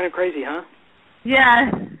 Yeah, it's kind of crazy, huh? Yeah.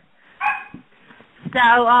 So,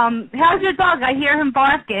 how's your dog? I hear him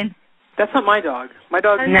barking. That's not my dog. My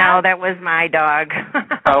dog. No, that was my dog.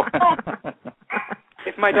 Oh.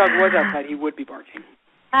 If my dog was outside, he would be barking.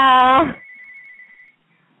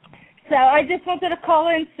 So I just wanted to call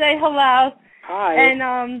in and say hello. Hi.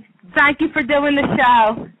 And thank you for doing the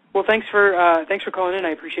show. Well, thanks for calling in. I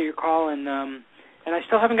appreciate your call, and I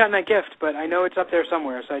still haven't gotten that gift, but I know it's up there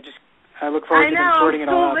somewhere. So I look forward to them sorting it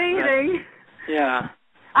all out. I know. I'm still waiting. Yeah.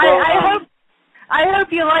 Well, I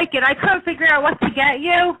hope you like it. I couldn't figure out what to get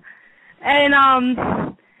you, and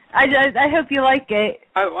I hope you like it.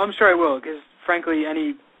 I'm sure I will, because frankly,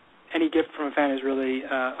 any gift from a fan is really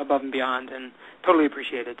above and beyond, and totally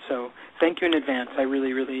appreciated. So thank you in advance. I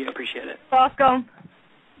really, really appreciate it. Welcome.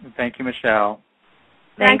 Thank you, Michelle.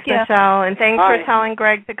 Thanks, Michelle, and thanks for telling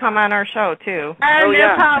Greg to come on our show too. Oh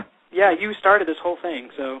yeah, yeah. You started this whole thing,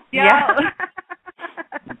 so yeah.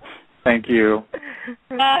 Thank you.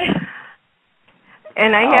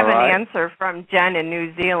 And I have an answer from Jen in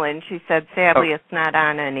New Zealand. She said, sadly, it's not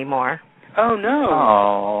on anymore. Oh, no.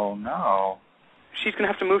 Oh, no. She's going to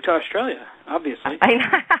have to move to Australia, obviously. I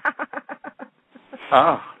know.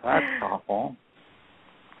 Oh, that's awful.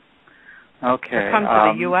 Okay. Come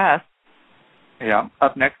to the U.S. Yeah.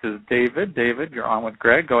 Up next is David. David, you're on with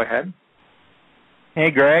Greg. Go ahead.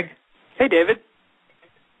 Hey, Greg. Hey, David.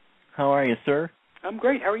 How are you, sir? I'm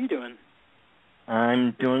great. How are you doing?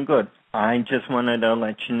 I'm doing good. I just wanted to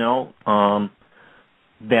let you know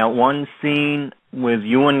that one scene with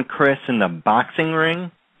you and Chris in the boxing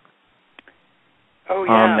ring. Oh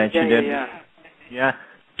yeah, that you did. Yeah,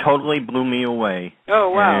 totally blew me away. Oh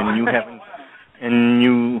wow! And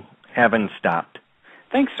you haven't stopped.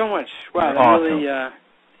 Thanks so much. Wow,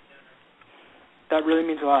 that really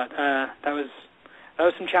means a lot. That was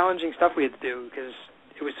some challenging stuff we had to do because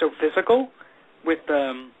it was so physical with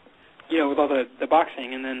with all the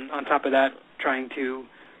boxing, and then on top of that, trying to,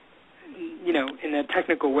 in a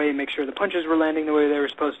technical way, make sure the punches were landing the way they were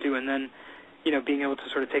supposed to, and then, being able to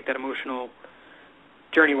sort of take that emotional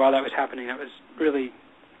journey while that was happening. That was really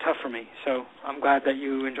tough for me. So I'm glad that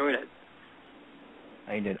you enjoyed it.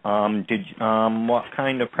 I did. What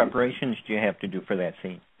kind of preparations do you have to do for that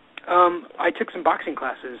scene? I took some boxing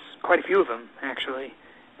classes, quite a few of them, actually,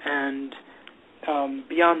 and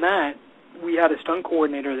beyond that, we had a stunt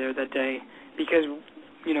coordinator there that day because,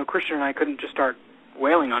 Christian and I couldn't just start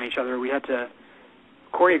wailing on each other. We had to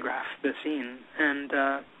choreograph the scene. And,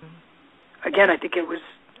 again, I think it was,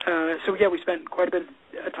 we spent quite a bit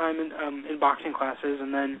of time in boxing classes.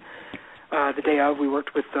 And then the day of, we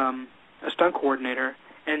worked with a stunt coordinator.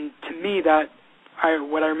 And to me, what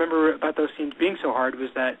I remember about those scenes being so hard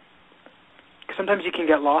was that sometimes you can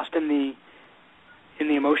get lost in the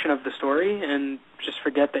emotion of the story and just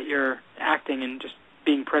forget that you're acting and just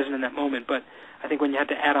being present in that moment. But I think when you had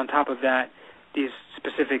to add on top of that these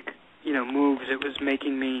specific, moves, it was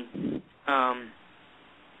making me,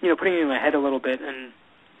 putting me in my head a little bit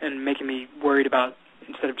and making me worried about,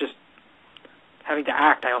 instead of just having to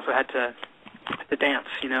act, I also had to dance,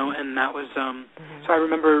 and that was, so I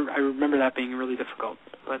remember that being really difficult.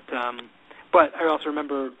 But I also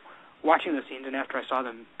remember watching the scenes, and after I saw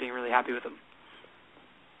them, being really happy with them.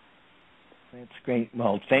 That's great.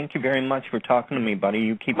 Well, thank you very much for talking to me, buddy.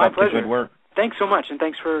 You keep up the good work. Thanks so much, and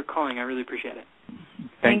thanks for calling. I really appreciate it.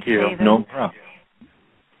 Thank you. David. No problem.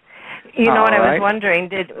 You know what I was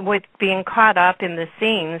wondering, with being caught up in the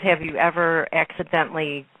scenes, have you ever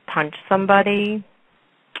accidentally punched somebody?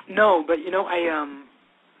 No, but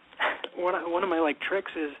one of my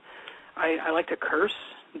tricks is I like to curse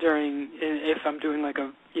if I'm doing if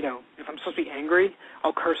I'm supposed to be angry,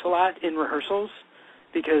 I'll curse a lot in rehearsals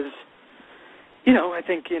because I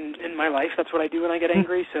think in my life that's what I do when I get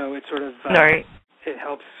angry, so it sort of it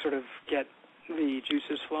helps sort of get the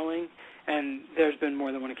juices flowing. And there's been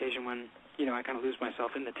more than one occasion when I kind of lose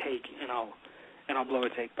myself in the take, and I'll blow a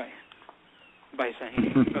take by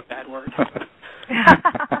saying a bad word.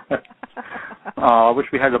 Oh, I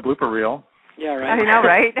wish we had a blooper reel. Yeah, right. I know,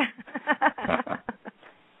 right?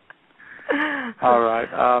 All right.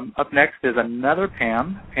 Up next is another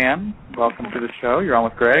Pam. Pam, welcome to the show. You're on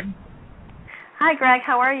with Greg. Hi, Greg.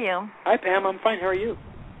 How are you? Hi, Pam. I'm fine. How are you?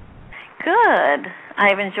 Good.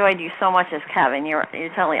 I've enjoyed you so much as Kevin. You're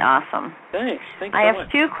totally awesome. Thanks. Thanks I so have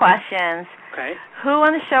much. 2 questions. Okay. Who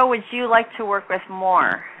on the show would you like to work with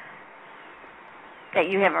more that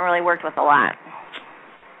you haven't really worked with a lot?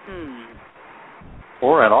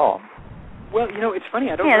 Or at all. Well, it's funny.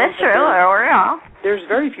 I don't know. Yeah, that's true. Or at all. There's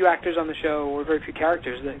very few actors on the show, or very few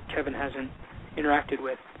characters that Kevin hasn't interacted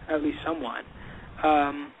with, at least somewhat.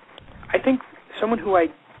 I think someone who I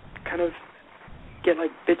kind of get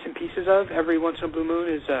bits and pieces of every once in a blue moon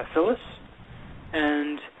is Phyllis,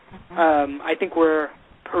 and I think we're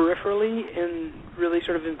peripherally really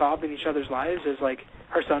sort of involved in each other's lives, as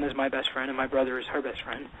her son is my best friend and my brother is her best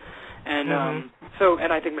friend, and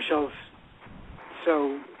and I think Michelle's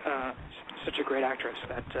such a great actress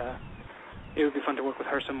that it would be fun to work with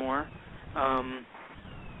her some more.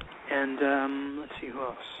 Let's see, who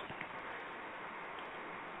else?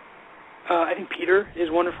 I think Peter is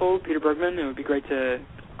wonderful, Peter Bergman. It would be great to,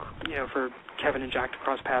 for Kevin and Jack to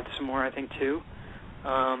cross paths some more, I think, too.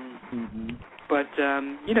 But,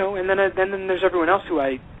 and then there's everyone else who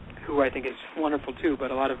I who I think is wonderful too.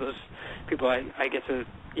 But a lot of those people I get to,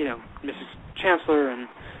 Mrs. Chancellor and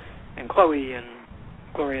Chloe and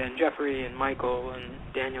Gloria and Jeffrey and Michael and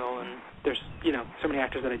Daniel, and there's so many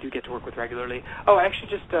actors that I do get to work with regularly. Oh, I actually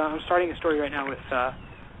just I'm starting a story right now with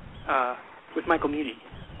Michael Muti,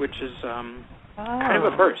 which is kind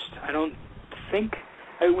of a first. I don't think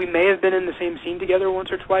we may have been in the same scene together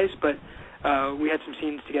once or twice, but we had some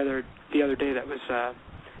scenes together the other day. That was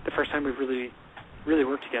the first time we've really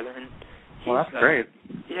worked together, and that's great.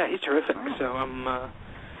 Yeah, he's terrific. So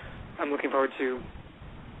I'm looking forward to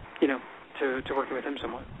to working with him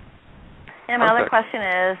somewhat. And my other question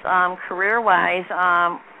is, career-wise,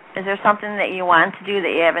 is there something that you want to do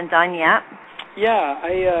that you haven't done yet? Yeah,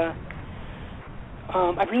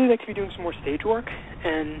 I'd really like to be doing some more stage work,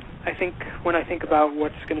 and I think when I think about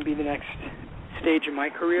what's going to be the next stage in my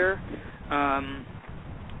career,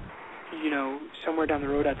 somewhere down the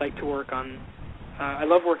road I'd like to work on, I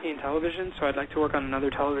love working in television, so I'd like to work on another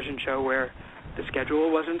television show where the schedule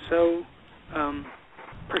wasn't so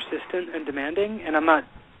persistent and demanding, and I'm not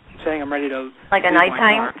saying I'm ready to... Like a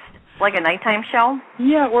nighttime show?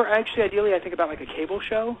 Yeah, or actually, ideally, I think about like a cable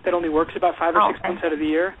show that only works about 5 or 6 months out of the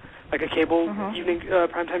year, like a cable evening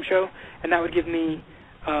primetime show, and that would give me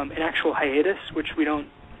an actual hiatus, which we don't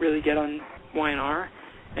really get on Y&R,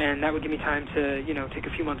 and that would give me time to, take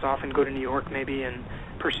a few months off and go to New York maybe and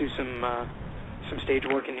pursue some stage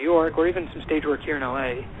work in New York, or even some stage work here in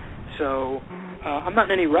LA. So I'm not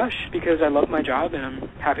in any rush because I love my job and I'm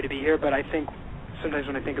happy to be here, but I think sometimes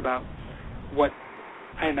when I think about what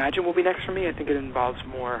I imagine will be next for me, I think it involves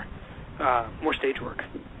more stage work.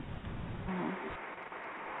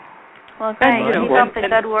 Well, great. Keep up the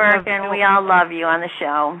good work, and we all love you on the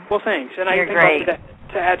show. Well, thanks. And You're great.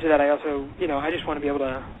 To add to that, I also, I just want to be able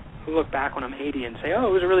to look back when I'm 80 and say, oh,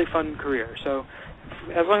 it was a really fun career. So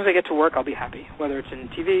as long as I get to work, I'll be happy, whether it's in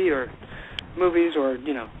TV or movies or,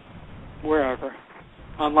 wherever.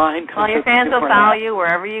 Online. Well, your fans will follow you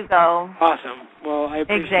wherever you go. Awesome. Well, I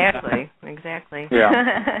appreciate that. Exactly.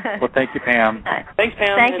 Yeah. Well, thank you, Pam. Thanks,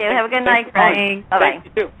 Pam. Thank you. Have a good night, Frank. Bye-bye.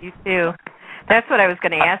 You too. You too. That's what I was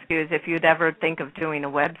going to ask you, is if you'd ever think of doing a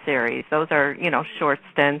web series. Those are, short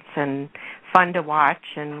stints and fun to watch,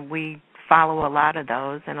 and we follow a lot of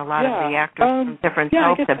those, and a lot of the actors from different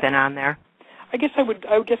soaps have been on there. I guess I would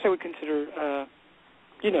consider,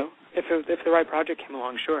 if the right project came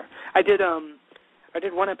along, sure. I did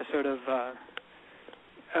one episode of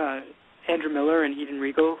Andrew Miller and Eden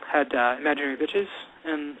Regal had Imaginary Bitches,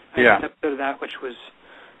 and I did an episode of that which was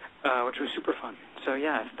super fun. So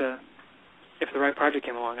yeah, if the right project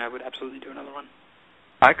came along, I would absolutely do another one.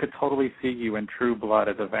 I could totally see you in True Blood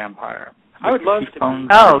as a vampire. I would love to.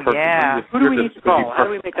 Oh, yeah. Who do we need to call? How do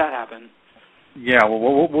we make that happen? Yeah,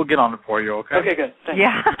 well, we'll get on it for you, okay? Okay, good. Thanks.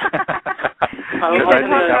 Yeah.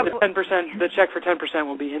 The check for 10%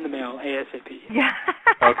 will be in the mail ASAP. Yeah.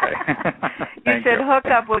 Okay. You should hook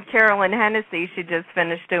up with Carolyn Hennessy. She just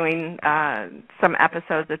finished doing some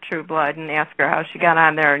episodes of True Blood, and ask her how she got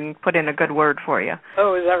on there and put in a good word for you.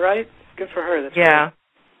 Oh, is that right? Good for her. That's great.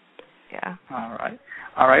 Yeah.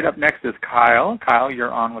 All right, up next is Kyle. Kyle,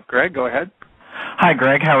 you're on with Greg. Go ahead. Hi,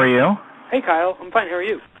 Greg. How are you? Hey, Kyle. I'm fine. How are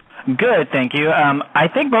you? Good, thank you. I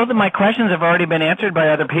think both of my questions have already been answered by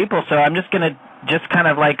other people, so I'm just going to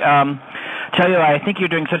tell you I think you're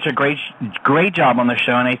doing such a great job on the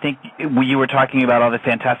show, and I think you were talking about all the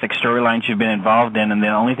fantastic storylines you've been involved in, and the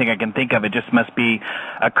only thing I can think of, it just must be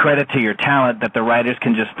a credit to your talent that the writers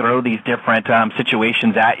can just throw these different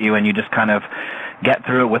situations at you, and you just kind of get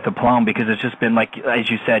through it with aplomb, because it's just been, like, as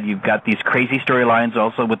you said, you've got these crazy storylines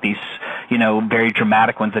also with these, very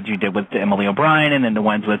dramatic ones that you did with Emily O'Brien and then the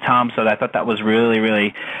ones with Tom, so I thought that was really,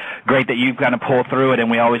 really great that you kind of pull through it, and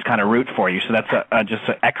we always kind of root for you, so that's just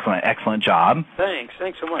an excellent job. Thanks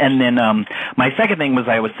so much. And then my second thing was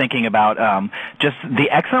I was thinking about just the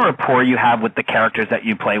excellent rapport you have with the characters that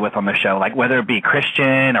you play with on the show, like whether it be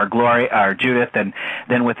Christian or Gloria or Judith, and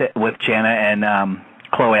then with Jana and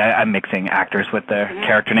Chloe. I'm mixing actors with their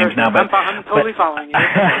character names now, but I'm totally following you.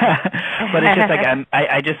 But it's just like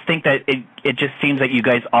I just think that it just seems that you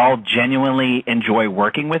guys all genuinely enjoy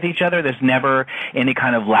working with each other. There's never any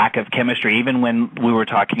kind of lack of chemistry. Even when we were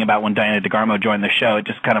talking about when Diana DeGarmo joined the show, it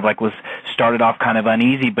just kind of like was started off kind of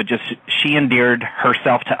uneasy, but just she endeared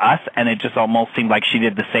herself to us, and it just almost seemed like she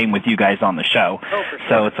did the same with you guys on the show. Oh, for sure.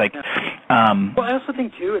 So it's like, well, I also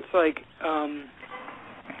think too, it's like.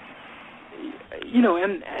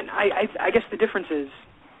 And I guess the difference is,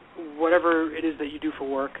 whatever it is that you do for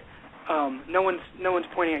work, no one's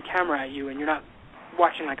pointing a camera at you, and you're not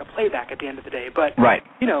watching like a playback at the end of the day. But right.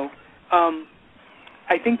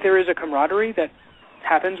 I think there is a camaraderie that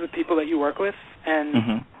happens with people that you work with,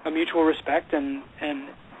 and a mutual respect and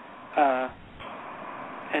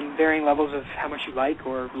varying levels of how much you like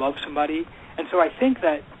or love somebody. And so I think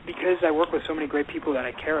that because I work with so many great people that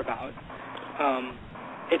I care about,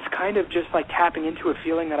 it's kind of just like tapping into a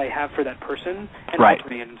feeling that I have for that person and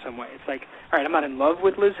altering it in some way. It's like, all right, I'm not in love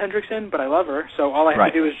with Liz Hendrickson, but I love her, so all I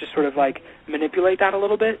have to do is just sort of like manipulate that a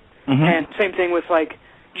little bit. And same thing with like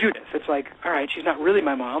Judith. It's like, all right, she's not really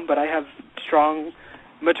my mom, but I have strong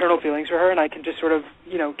maternal feelings for her, and I can just sort of,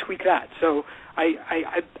 tweak that. So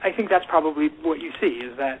I think that's probably what you see,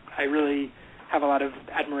 is that I really have a lot of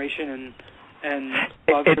admiration and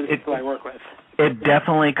love for the people I work with. It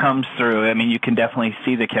definitely comes through. I mean, you can definitely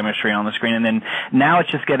see the chemistry on the screen. And then now it's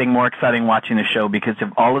just getting more exciting watching the show because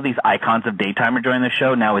of all of these icons of daytime are joining the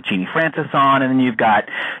show. Now with Jeannie Francis on, and then you've got,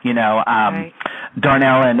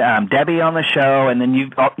 Darnell and Debbie on the show, and then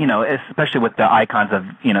you've, especially with the icons of,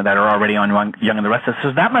 that are already on Young and The Restless.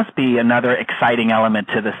 So that must be another exciting element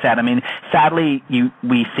to the set. I mean, sadly,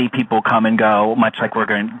 we see people come and go, much like we're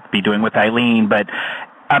going to be doing with Eileen. But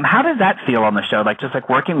how does that feel on the show? Like just like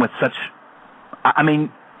working with such. I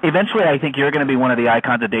mean, eventually I think you're going to be one of the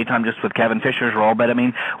icons of daytime just with Kevin Fisher's role, but I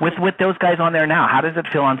mean, with those guys on there now, how does it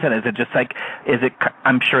feel on set? Is it just like,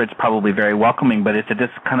 I'm sure it's probably very welcoming, but is it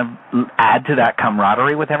just kind of add to that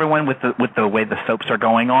camaraderie with everyone with the way the soaps are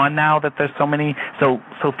going on now that there's so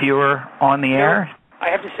fewer on the air? I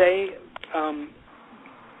have to say,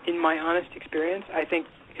 in my honest experience, I think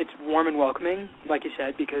it's warm and welcoming, like you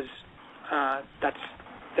said, because that's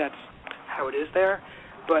how it is there,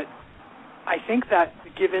 but I think that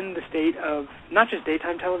given the state of not just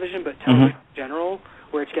daytime television, but television in general,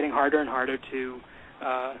 where it's getting harder and harder to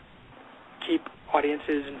keep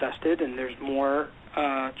audiences invested, and there's more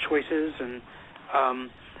choices, and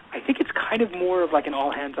I think it's kind of more of like an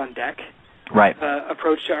all-hands-on-deck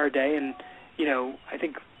approach to our day, and, I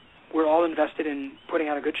think we're all invested in putting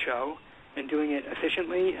out a good show and doing it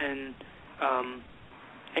efficiently and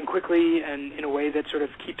quickly and in a way that sort of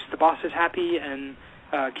keeps the bosses happy and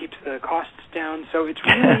keeps the costs down. So it's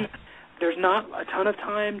really, there's not a ton of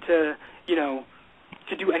time to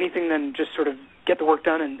do anything than just sort of get the work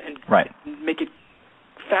done and make it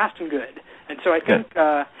fast and good. And so I think,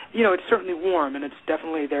 it's certainly warm, and it's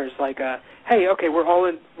definitely, there's like a, hey, okay,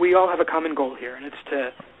 we all have a common goal here, and it's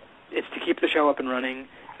to keep the show up and running,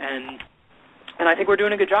 and I think we're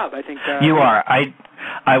doing a good job. I think you are.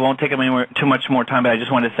 I won't take too much more time, but I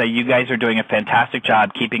just wanted to say you guys are doing a fantastic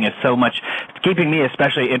job keeping me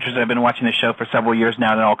especially interested. I've been watching the show for several years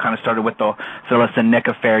now, and it all kind of started with the Phyllis and Nick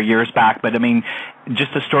affair years back. But I mean,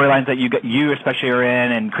 just the storylines that you especially are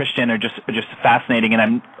in, and Christian are just fascinating. And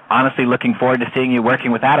I'm honestly looking forward to seeing you working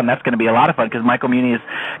with Adam. That's going to be a lot of fun because Michael Muni is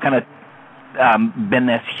kind of been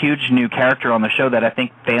this huge new character on the show that I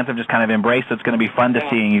think fans have just kind of embraced. So it's going to be fun to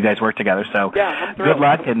seeing you guys work together. So good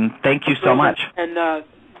luck, and thank you so much. And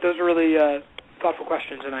those are really thoughtful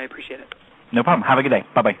questions, and I appreciate it. No problem. Have a good day.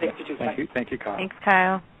 Bye-bye. Thank you, too. Thank you, Kyle. Thanks,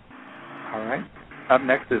 Kyle. All right. Up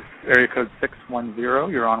next is area code 610.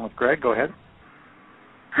 You're on with Greg. Go ahead.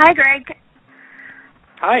 Hi, Greg.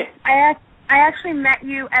 Hi. I actually met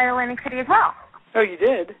you at Atlantic City as well. Oh, you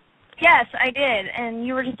did? Yes, I did, and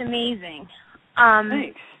you were just amazing.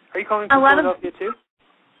 Thanks. Are you calling from Philadelphia, too?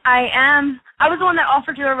 I am. I was the one that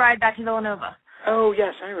offered you a ride back to Villanova. Oh,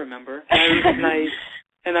 yes, I remember. And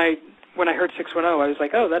I when I heard 610, I was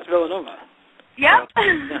like, oh, that's Villanova. Yep. So,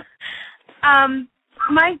 yeah.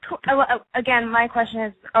 Again, my question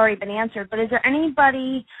has already been answered, but is there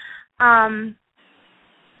anybody,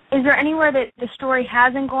 is there anywhere that the story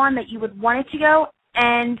hasn't gone that you would want it to go,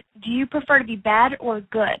 and do you prefer to be bad or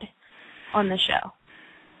good on the show?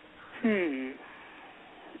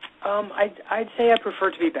 I'd say I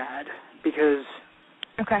prefer to be bad because,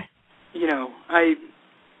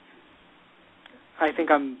 I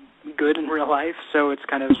think I'm good in real life, so it's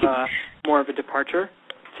kind of more of a departure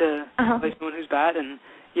to play someone who's bad, and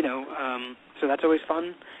so that's always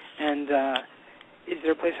fun. And is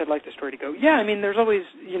there a place I'd like the story to go? Yeah, I mean, there's always,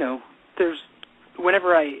 there's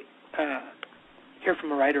whenever I hear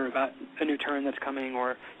from a writer about a new turn that's coming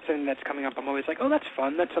or something that's coming up, I'm always like, oh, that's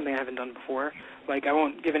fun. That's something I haven't done before. Like, I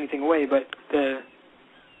won't give anything away, but the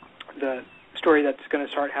story that's going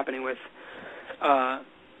to start happening with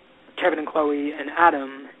Kevin and Chloe and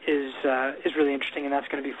Adam is really interesting, and that's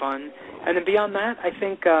going to be fun. And then beyond that, I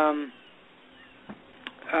think, I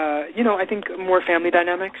think more family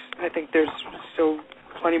dynamics. I think there's still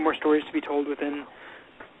plenty more stories to be told within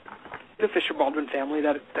the Fisher-Baldwin family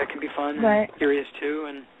that can be fun and curious too,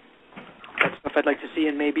 and that's stuff I'd like to see.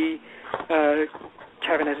 And maybe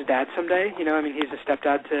Kevin as a dad someday. I mean, he's a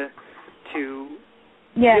stepdad to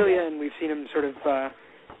Celia, and we've seen him sort of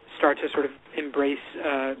start to sort of embrace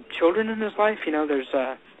children in his life. You know, there's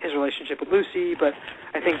his relationship with Lucy, but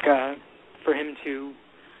I think for him to...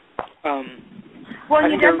 well,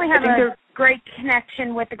 you definitely have a great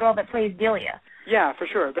connection with the girl that plays Delia. Yeah, for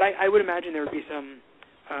sure. But I would imagine there would be some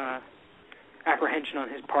apprehension on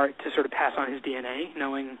his part to sort of pass on his DNA,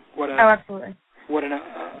 knowing what absolutely. What an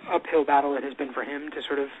uphill battle it has been for him to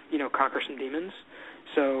sort of, you know, conquer some demons.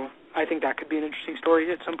 So I think that could be an interesting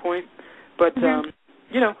story at some point. But,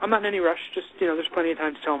 you know, I'm not in any rush. Just, you know, there's plenty of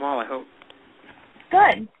time to tell them all, I hope.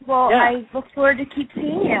 Good. Well, I look forward to keep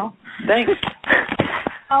seeing you. Thanks.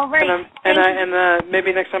 All right. And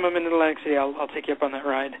maybe next time I'm in Atlantic City, I'll take you up on that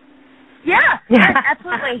ride. Yeah,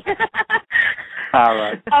 absolutely. All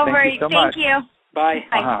right. All Thank right. you so much. Thank you. Bye.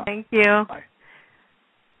 Thank you. Bye.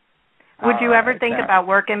 Would you ever think about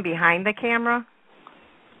working behind the camera?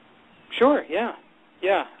 Sure. Yeah.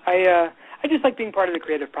 I just like being part of the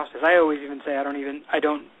creative process. I always even say I don't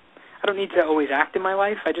need to always act in my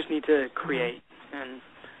life. I just need to create and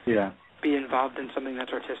be involved in something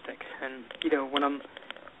that's artistic. And you know, when I'm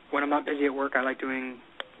not busy at work, I like doing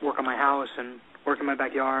work on my house and work in my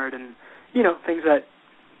backyard, and you know, things that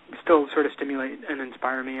still sort of stimulate and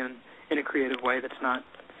inspire me in a creative way. That's not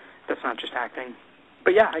just acting.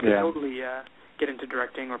 But yeah, I can totally get into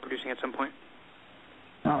directing or producing at some point.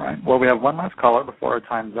 All right. Well, we have one last caller before our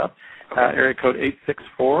time's up. Okay. Area code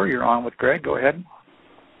 864. You're on with Greg. Go ahead.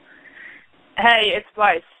 Hey, it's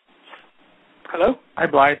Blythe. Hello? Hi,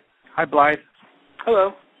 Blythe.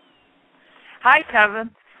 Hello. Hi, Kevin.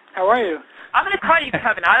 How are you? I'm going to call you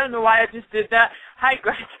Kevin. I don't know why I just did that. Hi,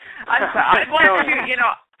 Greg. I want to, you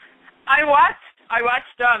know, I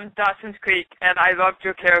watched Dawson's Creek, and I loved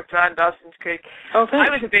your character on Dawson's Creek. Oh, thanks.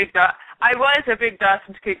 I was a big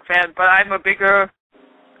Dawson's Creek fan, but I am a bigger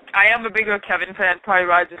Kevin fan. Probably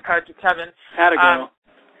why I just called you Kevin. How'd it go?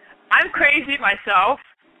 I'm crazy myself,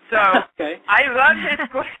 so okay. I love his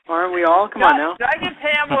voice. Aren't we all? Come on now. Doug and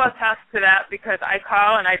Pam will attest to that because I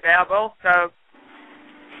call and I babble. So,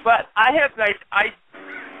 but I have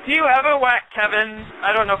do you ever want Kevin?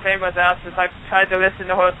 I don't know if anyone's asked this. I've tried to listen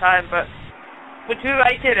the whole time, but would you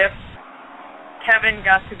like it if Kevin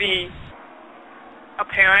got to be a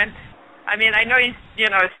parent? I mean, I know he's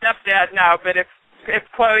a stepdad now, but if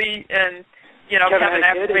Chloe and Kevin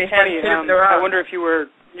actually had kids their own. I wonder if you were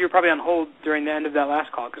probably on hold during the end of that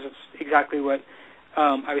last call, because it's exactly what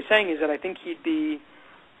I was saying. Is that I think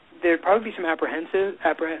there'd probably be some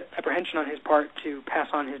apprehension on his part to pass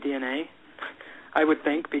on his DNA. I would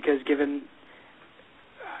think, because given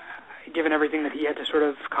everything that he had to sort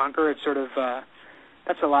of conquer, it's sort of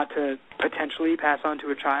that's a lot to potentially pass on to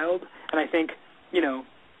a child. And I think,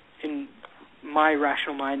 in my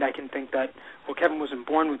rational mind, I can think that, well, Kevin wasn't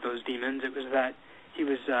born with those demons. It was that he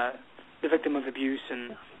was the victim of abuse,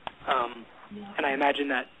 and I imagine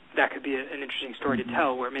that could be an interesting story to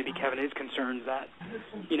tell, where maybe Kevin is concerned that,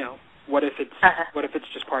 what if it's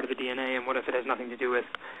just part of the DNA, and what if it has nothing to do with,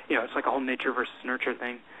 it's like a whole nature versus nurture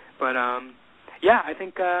thing. But yeah, I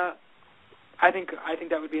think that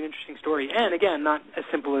would be an interesting story, and again, not as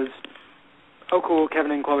simple as, oh, cool,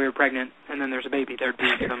 Kevin and Chloe are pregnant, and then there's a baby. There'd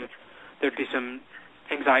be some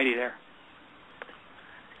anxiety there.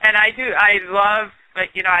 And I love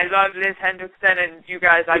Liz Hendrickson and you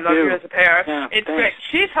guys. I love you as a pair. Yeah, it's thanks. great.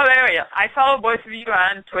 She's hilarious. I follow both of you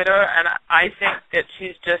on Twitter, and I think that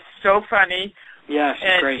she's just so funny. Yeah,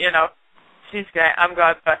 she's great. She's great. I'm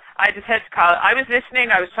glad, but I just had to call. I was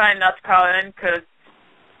listening. I was trying not to call in because,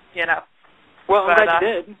 Well, I'm glad you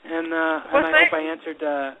did, and I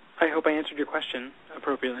hope I answered your question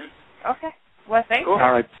appropriately. Okay. Well, thank you.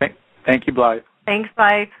 All right. Thank you, Blythe. Thanks,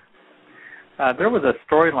 Blythe. There was a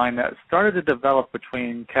storyline that started to develop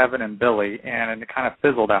between Kevin and Billy, and it kind of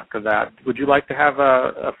fizzled after that. Would you like to have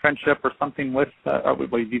a friendship or something with?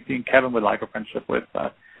 Do you think Kevin would like a friendship with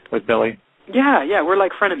Billy? Yeah, we're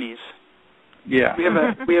like frenemies. Yeah, we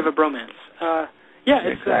have a bromance.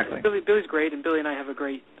 Exactly. Billy's great, and Billy and I have a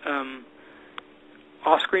great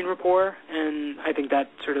off-screen rapport, and I think that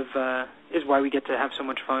sort of is why we get to have so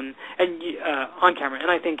much fun and on camera.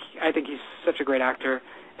 And I think he's such a great actor.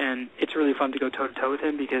 And it's really fun to go toe-to-toe with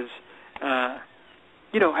him because, I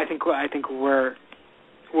think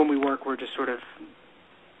when we work, we're just sort of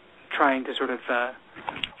trying to sort of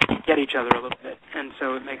get each other a little bit. And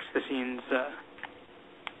so it makes the scenes,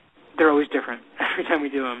 they're always different every time we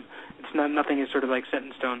do them. Nothing is sort of like set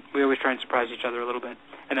in stone. We always try and surprise each other a little bit,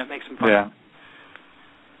 and that makes them fun. Yeah.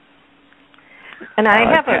 And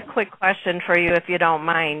I have a quick question for you, if you don't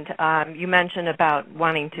mind. You mentioned about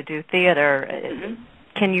wanting to do theater. Mm-hmm.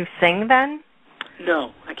 Can you sing then?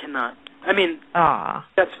 No, I cannot. I mean,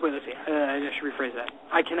 let's see. I should rephrase that.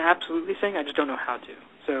 I can absolutely sing. I just don't know how to.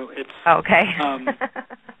 So it's okay.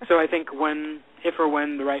 So I think if or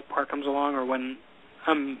when the right part comes along, or when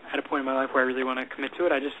I'm at a point in my life where I really want to commit to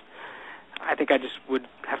it, I think I just would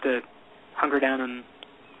have to hunker down and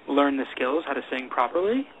learn the skills, how to sing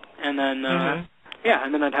properly, and then and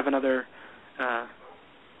then I'd have another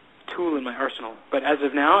tool in my arsenal. But as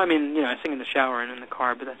of now, I mean, I sing in the shower and in the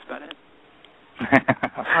car, but that's about it.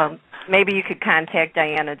 Maybe you could contact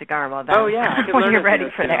Diana DeGarmo then. Oh yeah, I could when learn you're ready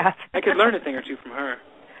for that. I could learn a thing or two from her.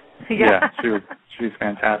 Yeah, she's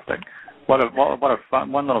fantastic. What a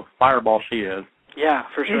fun one little fireball she is. Yeah,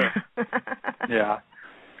 for sure. Yeah,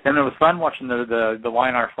 and it was fun watching the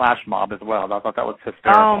Y&R flash mob as well. I thought that was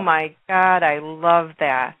hysterical. Oh my God, I love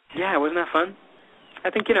that. Yeah, wasn't that fun? I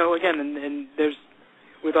think again, and there's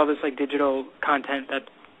with all this like digital content that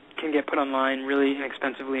can get put online really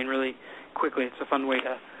inexpensively and really quickly. It's a fun way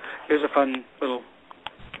to. Here's a fun little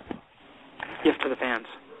gift to the fans.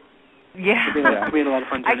 Yeah. We had a lot of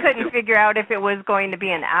fun doing I couldn't figure out if it was going to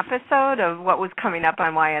be an episode of what was coming up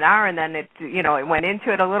on Y&R, and then it went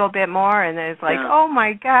into it a little bit more, and then it's like, oh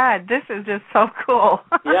my God, this is just so cool.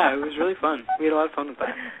 Yeah, it was really fun. We had a lot of fun with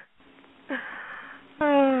that.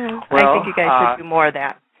 I think you guys should do more of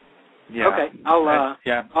that. Yeah. Okay, I'll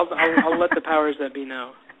let the powers that be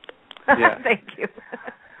know. Yeah. Thank you.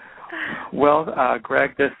 Well,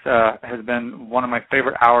 Greg, this has been one of my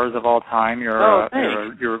favorite hours of all time. You're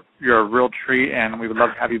a real treat, and we would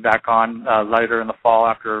love to have you back on later in the fall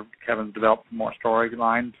after Kevin's developed some more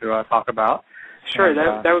storyline to talk about. Sure,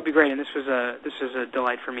 that would be great, and this was a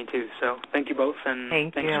delight for me too. So thank you both, and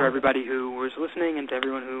thanks for everybody who was listening, and to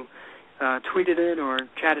everyone who tweeted in or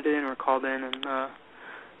chatted in or called in, and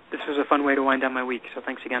this was a fun way to wind down my week, so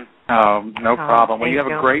thanks again. Oh, no problem. Well, you have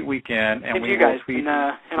a great weekend, and we will tweet. And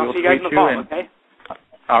I'll see you guys in the fall, okay?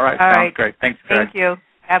 All right, sounds great. Thanks, Greg. Thank you.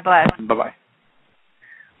 God bless. Bye-bye.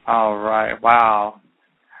 All right. Wow.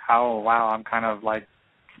 I'm kind of like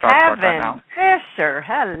starstruck right now. Fisher,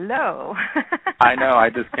 hello. I know. I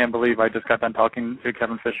just can't believe I just got done talking to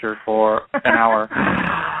Kevin Fisher for an hour.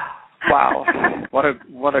 Wow, what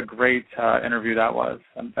a great interview that was.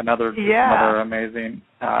 Another amazing,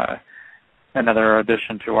 another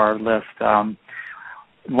addition to our list.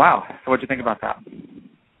 Wow, so what did you think about that?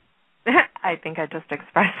 I think I just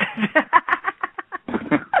expressed it.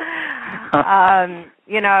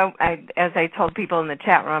 As I told people in the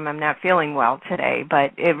chat room, I'm not feeling well today,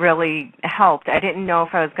 but it really helped. I didn't know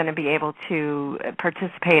if I was going to be able to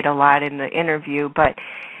participate a lot in the interview, but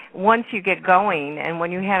once you get going and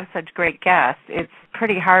when you have such great guests, it's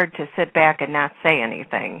pretty hard to sit back and not say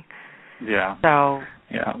anything. Yeah. So,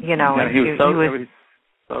 he was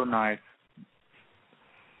so nice.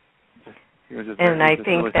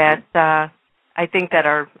 I think that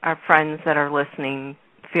our friends that are listening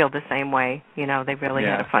feel the same way. They really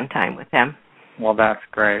had a fun time with him. Well, that's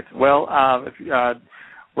great. Well,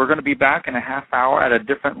 we're going to be back in a half hour at a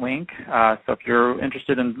different link. So if you're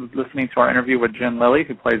interested in listening to our interview with Jen Lilly,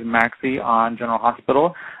 who plays Maxie on General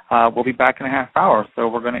Hospital, we'll be back in a half hour. So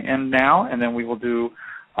we're going to end now, and then we will do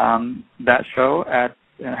that show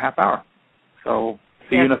in a half hour. So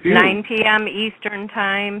see you in a few. 9 p.m. Eastern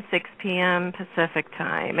Time, 6 p.m. Pacific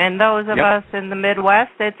Time. And those of us in the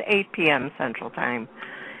Midwest, it's 8 p.m. Central Time.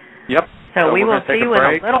 Yep. So we will see you in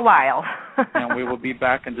a little while. And we will be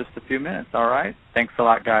back in just a few minutes, all right? Thanks a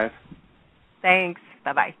lot, guys. Thanks.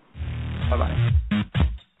 Bye-bye. Bye-bye.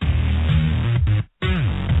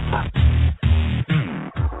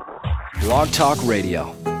 Blog Talk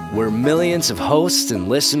Radio, where millions of hosts and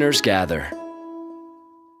listeners gather.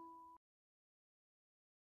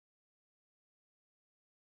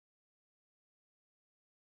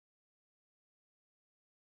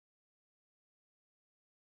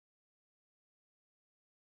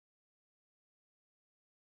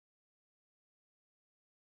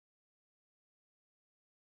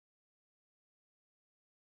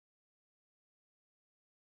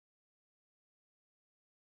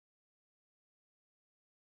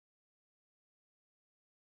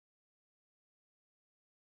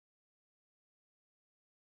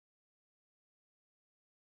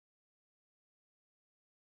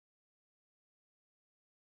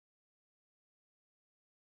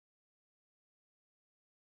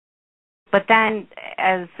 But then,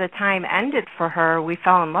 as the time ended for her, we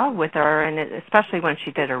fell in love with her, and especially when she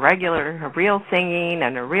did her real singing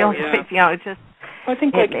and her real voice. It just I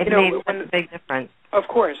think it made a big difference. Of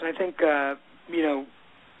course, and I think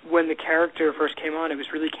when the character first came on, it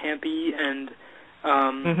was really campy and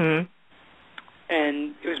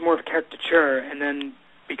and it was more of a caricature. And then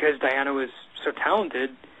because Diana was so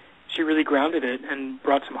talented, she really grounded it and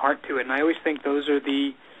brought some heart to it. And I always think those are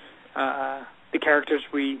the characters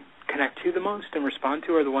we connect to the most and respond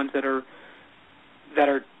to, are the ones that are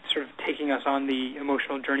sort of taking us on the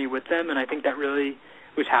emotional journey with them. And I think that really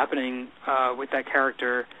was happening with that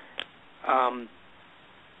character.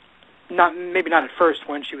 Maybe not at first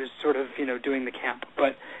when she was sort of doing the camp,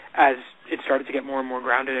 but as it started to get more and more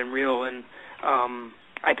grounded and real. And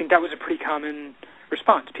I think that was a pretty common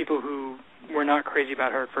response. People who were not crazy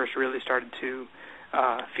about her at first really started to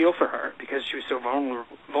feel for her because she was so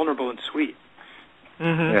vulnerable and sweet.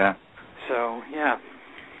 Mm-hmm. Yeah. So yeah.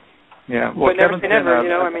 Yeah. Well, but never say never.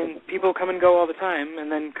 I mean, people come and go all the time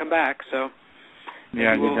and then come back. So.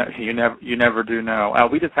 Yeah, you never do know.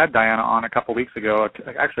 We just had Diana on a couple weeks ago,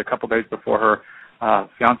 actually a couple days before her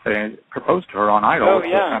fiance proposed to her on Idol. Oh, which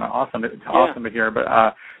yeah. was kind of awesome to hear.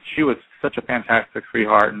 But she was such a fantastic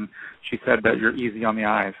sweetheart, and she said that you're easy on the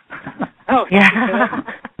eyes. Oh, yeah.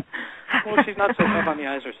 Well, she's not so tough on the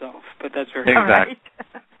eyes herself, but that's very exactly.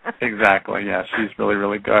 Right. Exactly. Yeah, she's really,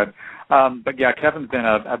 really good. But yeah, Kevin's been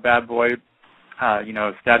a bad boy.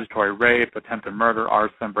 Statutory rape, attempted murder,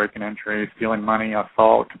 arson, breaking entry, stealing money,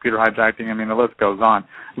 assault, computer hijacking. I mean, the list goes on.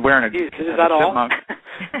 Wearing a chipmunk.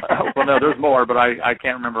 Well, no, there's more, but I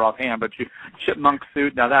can't remember offhand. But chipmunk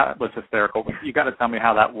suit. Now that was hysterical. You got to tell me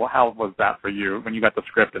how was that for you when you got the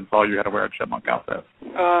script and saw you had to wear a chipmunk outfit?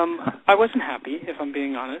 I wasn't happy, if I'm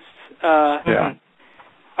being honest. Yeah.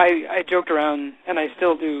 I joked around, and I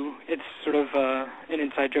still do. It's sort of an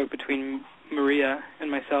inside joke between Maria and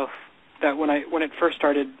myself. That when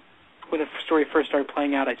the story first started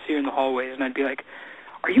playing out, I'd see her in the hallways, and I'd be like,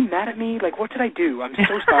 "Are you mad at me? Like, what did I do? I'm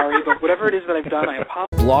so sorry, but whatever it is that I've done, I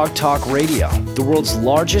apologize." Blog Talk Radio, the world's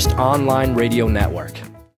largest online radio network.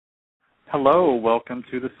 Hello, welcome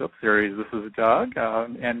to the Soap Series. This is Doug,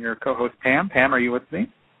 and your co-host Pam. Pam, are you with me?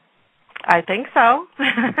 I think so.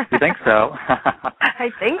 You think so?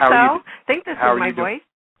 I think so. I think this is my voice.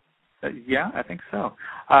 Yeah, I think so.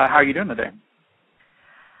 How are you doing today?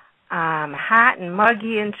 Hot and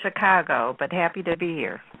muggy in Chicago, but happy to be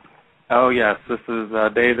here. Oh, yes. This is a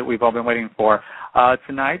day that we've all been waiting for.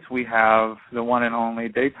 Tonight we have the one and only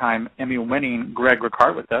daytime Emmy-winning Greg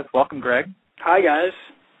Rikaart with us. Welcome, Greg. Hi, guys.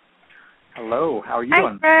 Hello. How are you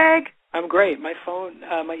doing? Hi, Greg. I'm great. My phone,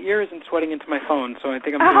 my ear isn't sweating into my phone, so I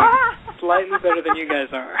think I'm doing slightly better than you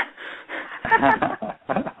guys are.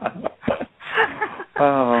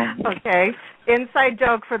 Okay. Inside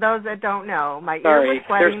joke for those that don't know. My Sorry, ear was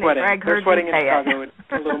sweating. they're sweating. They're sweating in Chicago. It's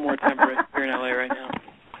a little more temperate here in LA right now.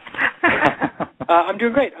 I'm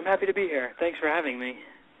doing great. I'm happy to be here. Thanks for having me.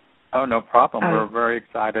 Oh, no problem. We're very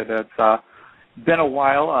excited. It's been a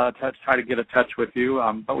while to try to get in touch with you,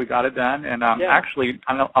 but we got it done. And actually,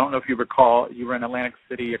 I don't know if you recall, you were in Atlantic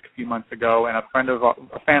City a few months ago, and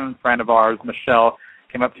a fan friend of ours, Michelle,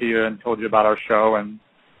 came up to you and told you about our show, and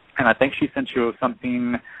I think she sent you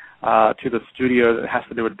something to the studio that has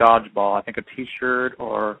to do with dodgeball. I think a T-shirt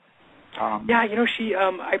or. Yeah, she.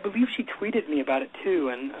 I believe she tweeted me about it too,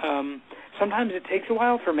 and sometimes it takes a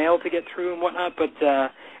while for mail to get through and whatnot. But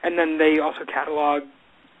and then they also catalog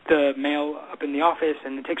the mail up in the office,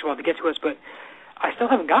 and it takes a while to get to us. But I still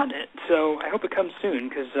haven't gotten it, so I hope it comes soon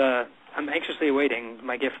because I'm anxiously awaiting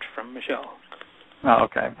my gift from Michelle. Oh,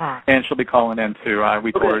 okay. And she'll be calling in too.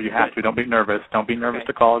 We told her you have to. Don't be nervous. Don't be nervous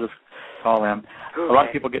to call. Just call in. Okay. A lot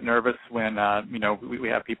of people get nervous when we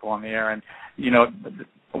have people on the air, and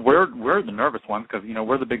we're the nervous ones because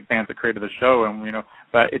we're the big fans that created the show, and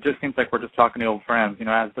but it just seems like we're just talking to old friends.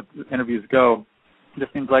 As the interviews go, it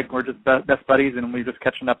just seems like we're just best buddies, and we're just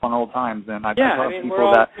catching up on old times. And I love people we're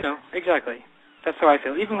all, that exactly. That's how I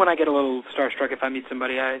feel. Even when I get a little starstruck, if I meet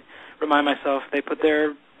somebody, I remind myself they put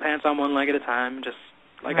their pants on one leg at a time, just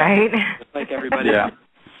like just like everybody. Yeah.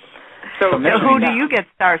 So who do you get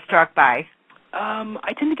starstruck by?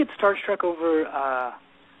 I tend to get starstruck over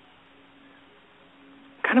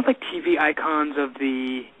kind of like TV icons of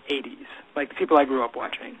the 80s, like the people I grew up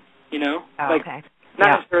watching, Okay.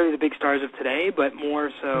 Not necessarily the big stars of today, but more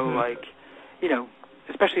so like,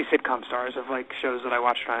 especially sitcom stars of like shows that I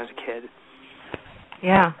watched when I was a kid.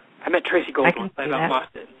 Yeah. I met Tracy Gold once. I about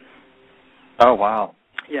lost it. Oh, wow.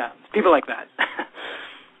 Yeah, people like that.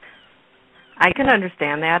 I can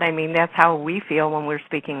understand that. I mean, that's how we feel when we're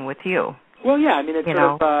speaking with you. Well, yeah, I mean, it's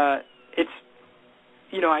sort of, it's,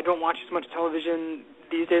 I don't watch as much television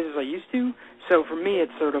these days as I used to, so for me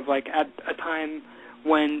it's sort of like at a time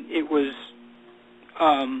when it was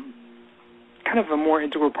kind of a more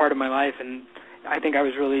integral part of my life, and I think I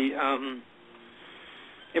was really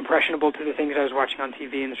impressionable to the things I was watching on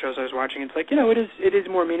TV and the shows I was watching. It's like, it is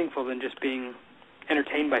more meaningful than just being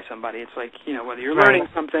entertained by somebody. It's like, whether you're learning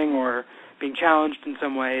something or being challenged in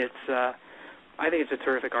some way. I think it's a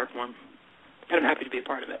terrific art form, and I'm happy to be a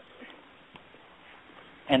part of it.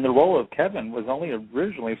 And the role of Kevin was only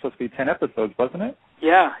originally supposed to be 10 episodes, wasn't it?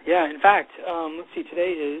 Yeah. In fact, let's see,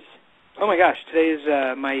 today is my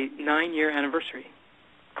 9-year anniversary.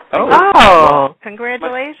 Oh,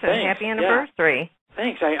 congratulations. Happy anniversary. Yeah.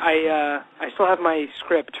 Thanks. I still have my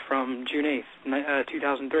script from June 8th,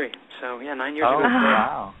 2003. So, 9 years ago.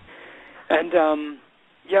 Wow. And,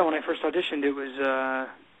 when I first auditioned, it was,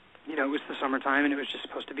 it was the summertime, and it was just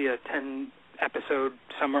supposed to be a 10-episode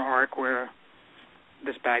summer arc where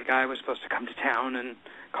this bad guy was supposed to come to town and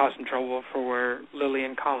cause some trouble for Lily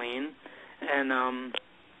and Colleen, and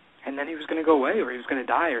then he was going to go away, or he was going to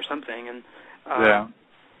die, or something. And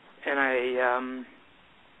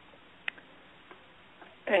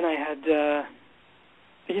and I had I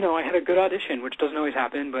had a good audition, which doesn't always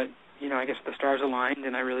happen, but I guess the stars aligned,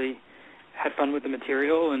 and I really had fun with the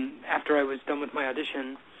material. And after I was done with my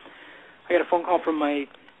audition, I got a phone call from my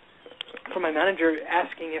manager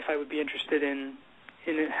asking if I would be interested in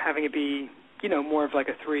having it be, more of like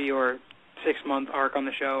a 3 or 6 month arc on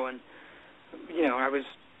the show. And,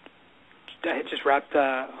 I had just wrapped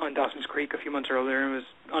on Dawson's Creek a few months earlier and was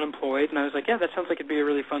unemployed. And I was like, yeah, that sounds like it'd be a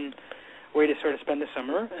really fun way to sort of spend the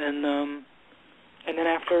summer. And then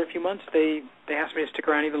after a few months, they asked me to stick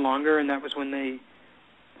around even longer, and that was when they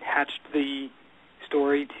hatched the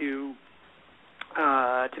story to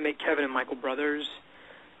make Kevin and Michael brothers.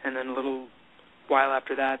 And then a little while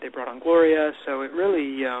after that, they brought on Gloria. So it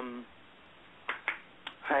really, I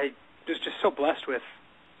was just so blessed with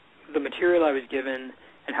the material I was given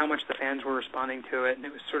and how much the fans were responding to it. And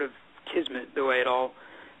it was sort of kismet the way it all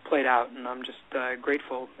played out. And I'm just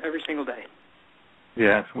grateful every single day.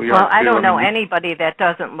 Yes, we are. Well, I don't know anybody that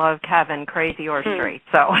doesn't love Kevin, crazy or straight.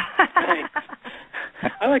 So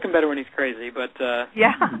I like him better when he's crazy, but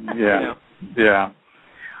yeah.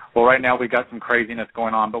 Well, right now we got some craziness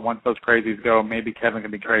going on, but once those crazies go, maybe Kevin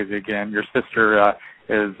can be crazy again. Your sister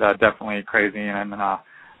is definitely crazy, and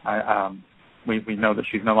we know that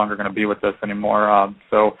she's no longer going to be with us anymore.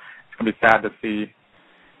 So it's going to be sad to see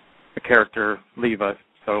the character leave us.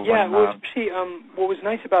 So what was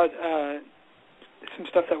nice about some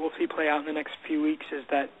stuff that we'll see play out in the next few weeks is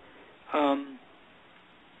that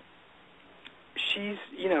she's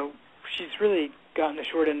really gotten the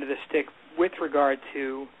short end of the stick with regard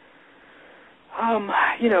to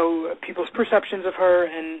people's perceptions of her,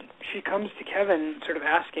 and she comes to Kevin sort of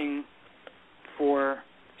asking for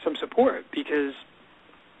some support because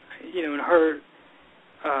in her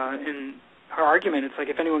argument, it's like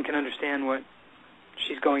if anyone can understand what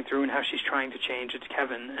she's going through and how she's trying to change, it's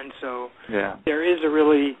Kevin. And so there is there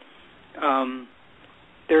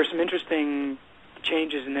are some interesting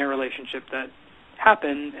changes in their relationship that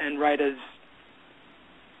happen, and right as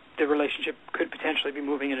the relationship could potentially be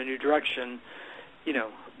moving in a new direction,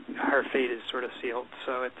 her fate is sort of sealed.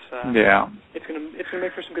 So it's gonna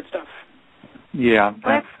make for some good stuff. Yeah,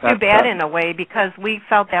 that's too bad in a way, because we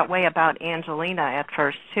felt that way about Angelina at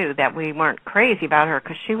first too, that we weren't crazy about her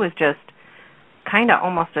because she was just kind of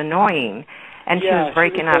almost annoying, and she was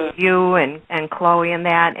breaking up you and Chloe and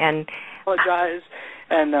that, and apologize,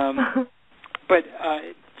 and but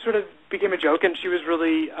it sort of became a joke, and she was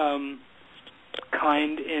really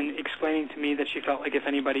kind in explaining to me that she felt like if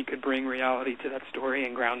anybody could bring reality to that story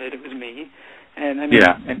and ground it, it was me. And I mean,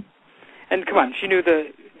 and come on, she knew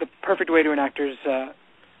the perfect way to an actor's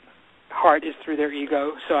heart is through their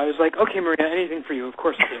ego. So I was like, okay, Maria, anything for you, of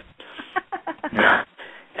course I do.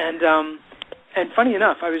 And funny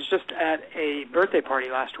enough, I was just at a birthday party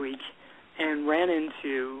last week and ran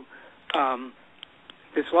into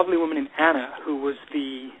this lovely woman named Anna,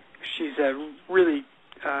 she's a really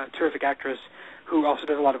terrific actress who also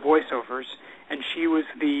does a lot of voiceovers, and she was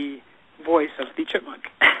the voice of the chipmunk.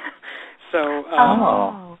 So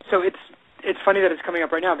it's funny that it's coming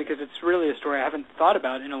up right now, because it's really a story I haven't thought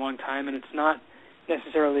about in a long time, and it's not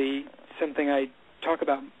necessarily something I talk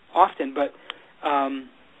about often, but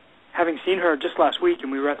having seen her just last week,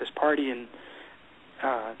 and we were at this party and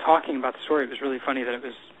talking about the story, it was really funny that it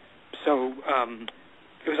was so,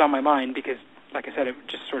 it was on my mind, because, like I said, it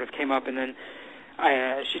just sort of came up, and then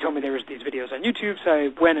she told me there was these videos on YouTube, so I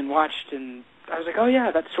went and watched, and I was like, oh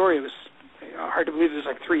yeah, that story, it was hard to believe it was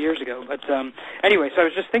like 3 years ago, but anyway, so I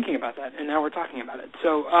was just thinking about that, and now we're talking about it.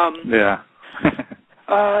 So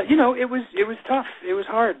it was tough, it was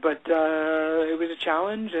hard, but it was a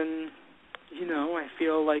challenge, and I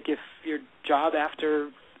feel like if your job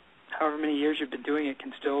after however many years you've been doing it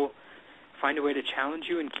can still find a way to challenge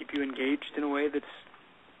you and keep you engaged in a way that's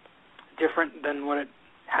different than what it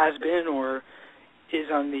has been or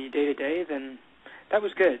is on the day-to-day, then That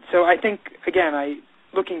was good. So I think, again,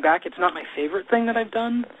 looking back, it's not my favorite thing that I've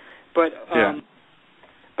done, but I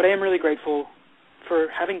am really grateful for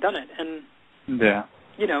having done it. And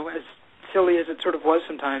you know, as silly as it sort of was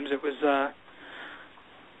sometimes, it was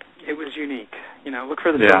unique. You know, look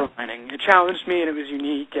for the silver lining. It challenged me, and it was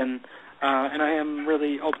unique, and I am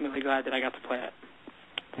really ultimately glad that I got to play it.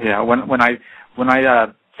 Yeah, when I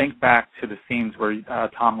think back to the scenes where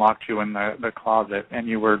Tom locked you in the closet and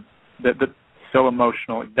you were so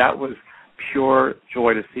emotional, that was pure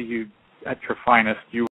joy to see you at your finest. You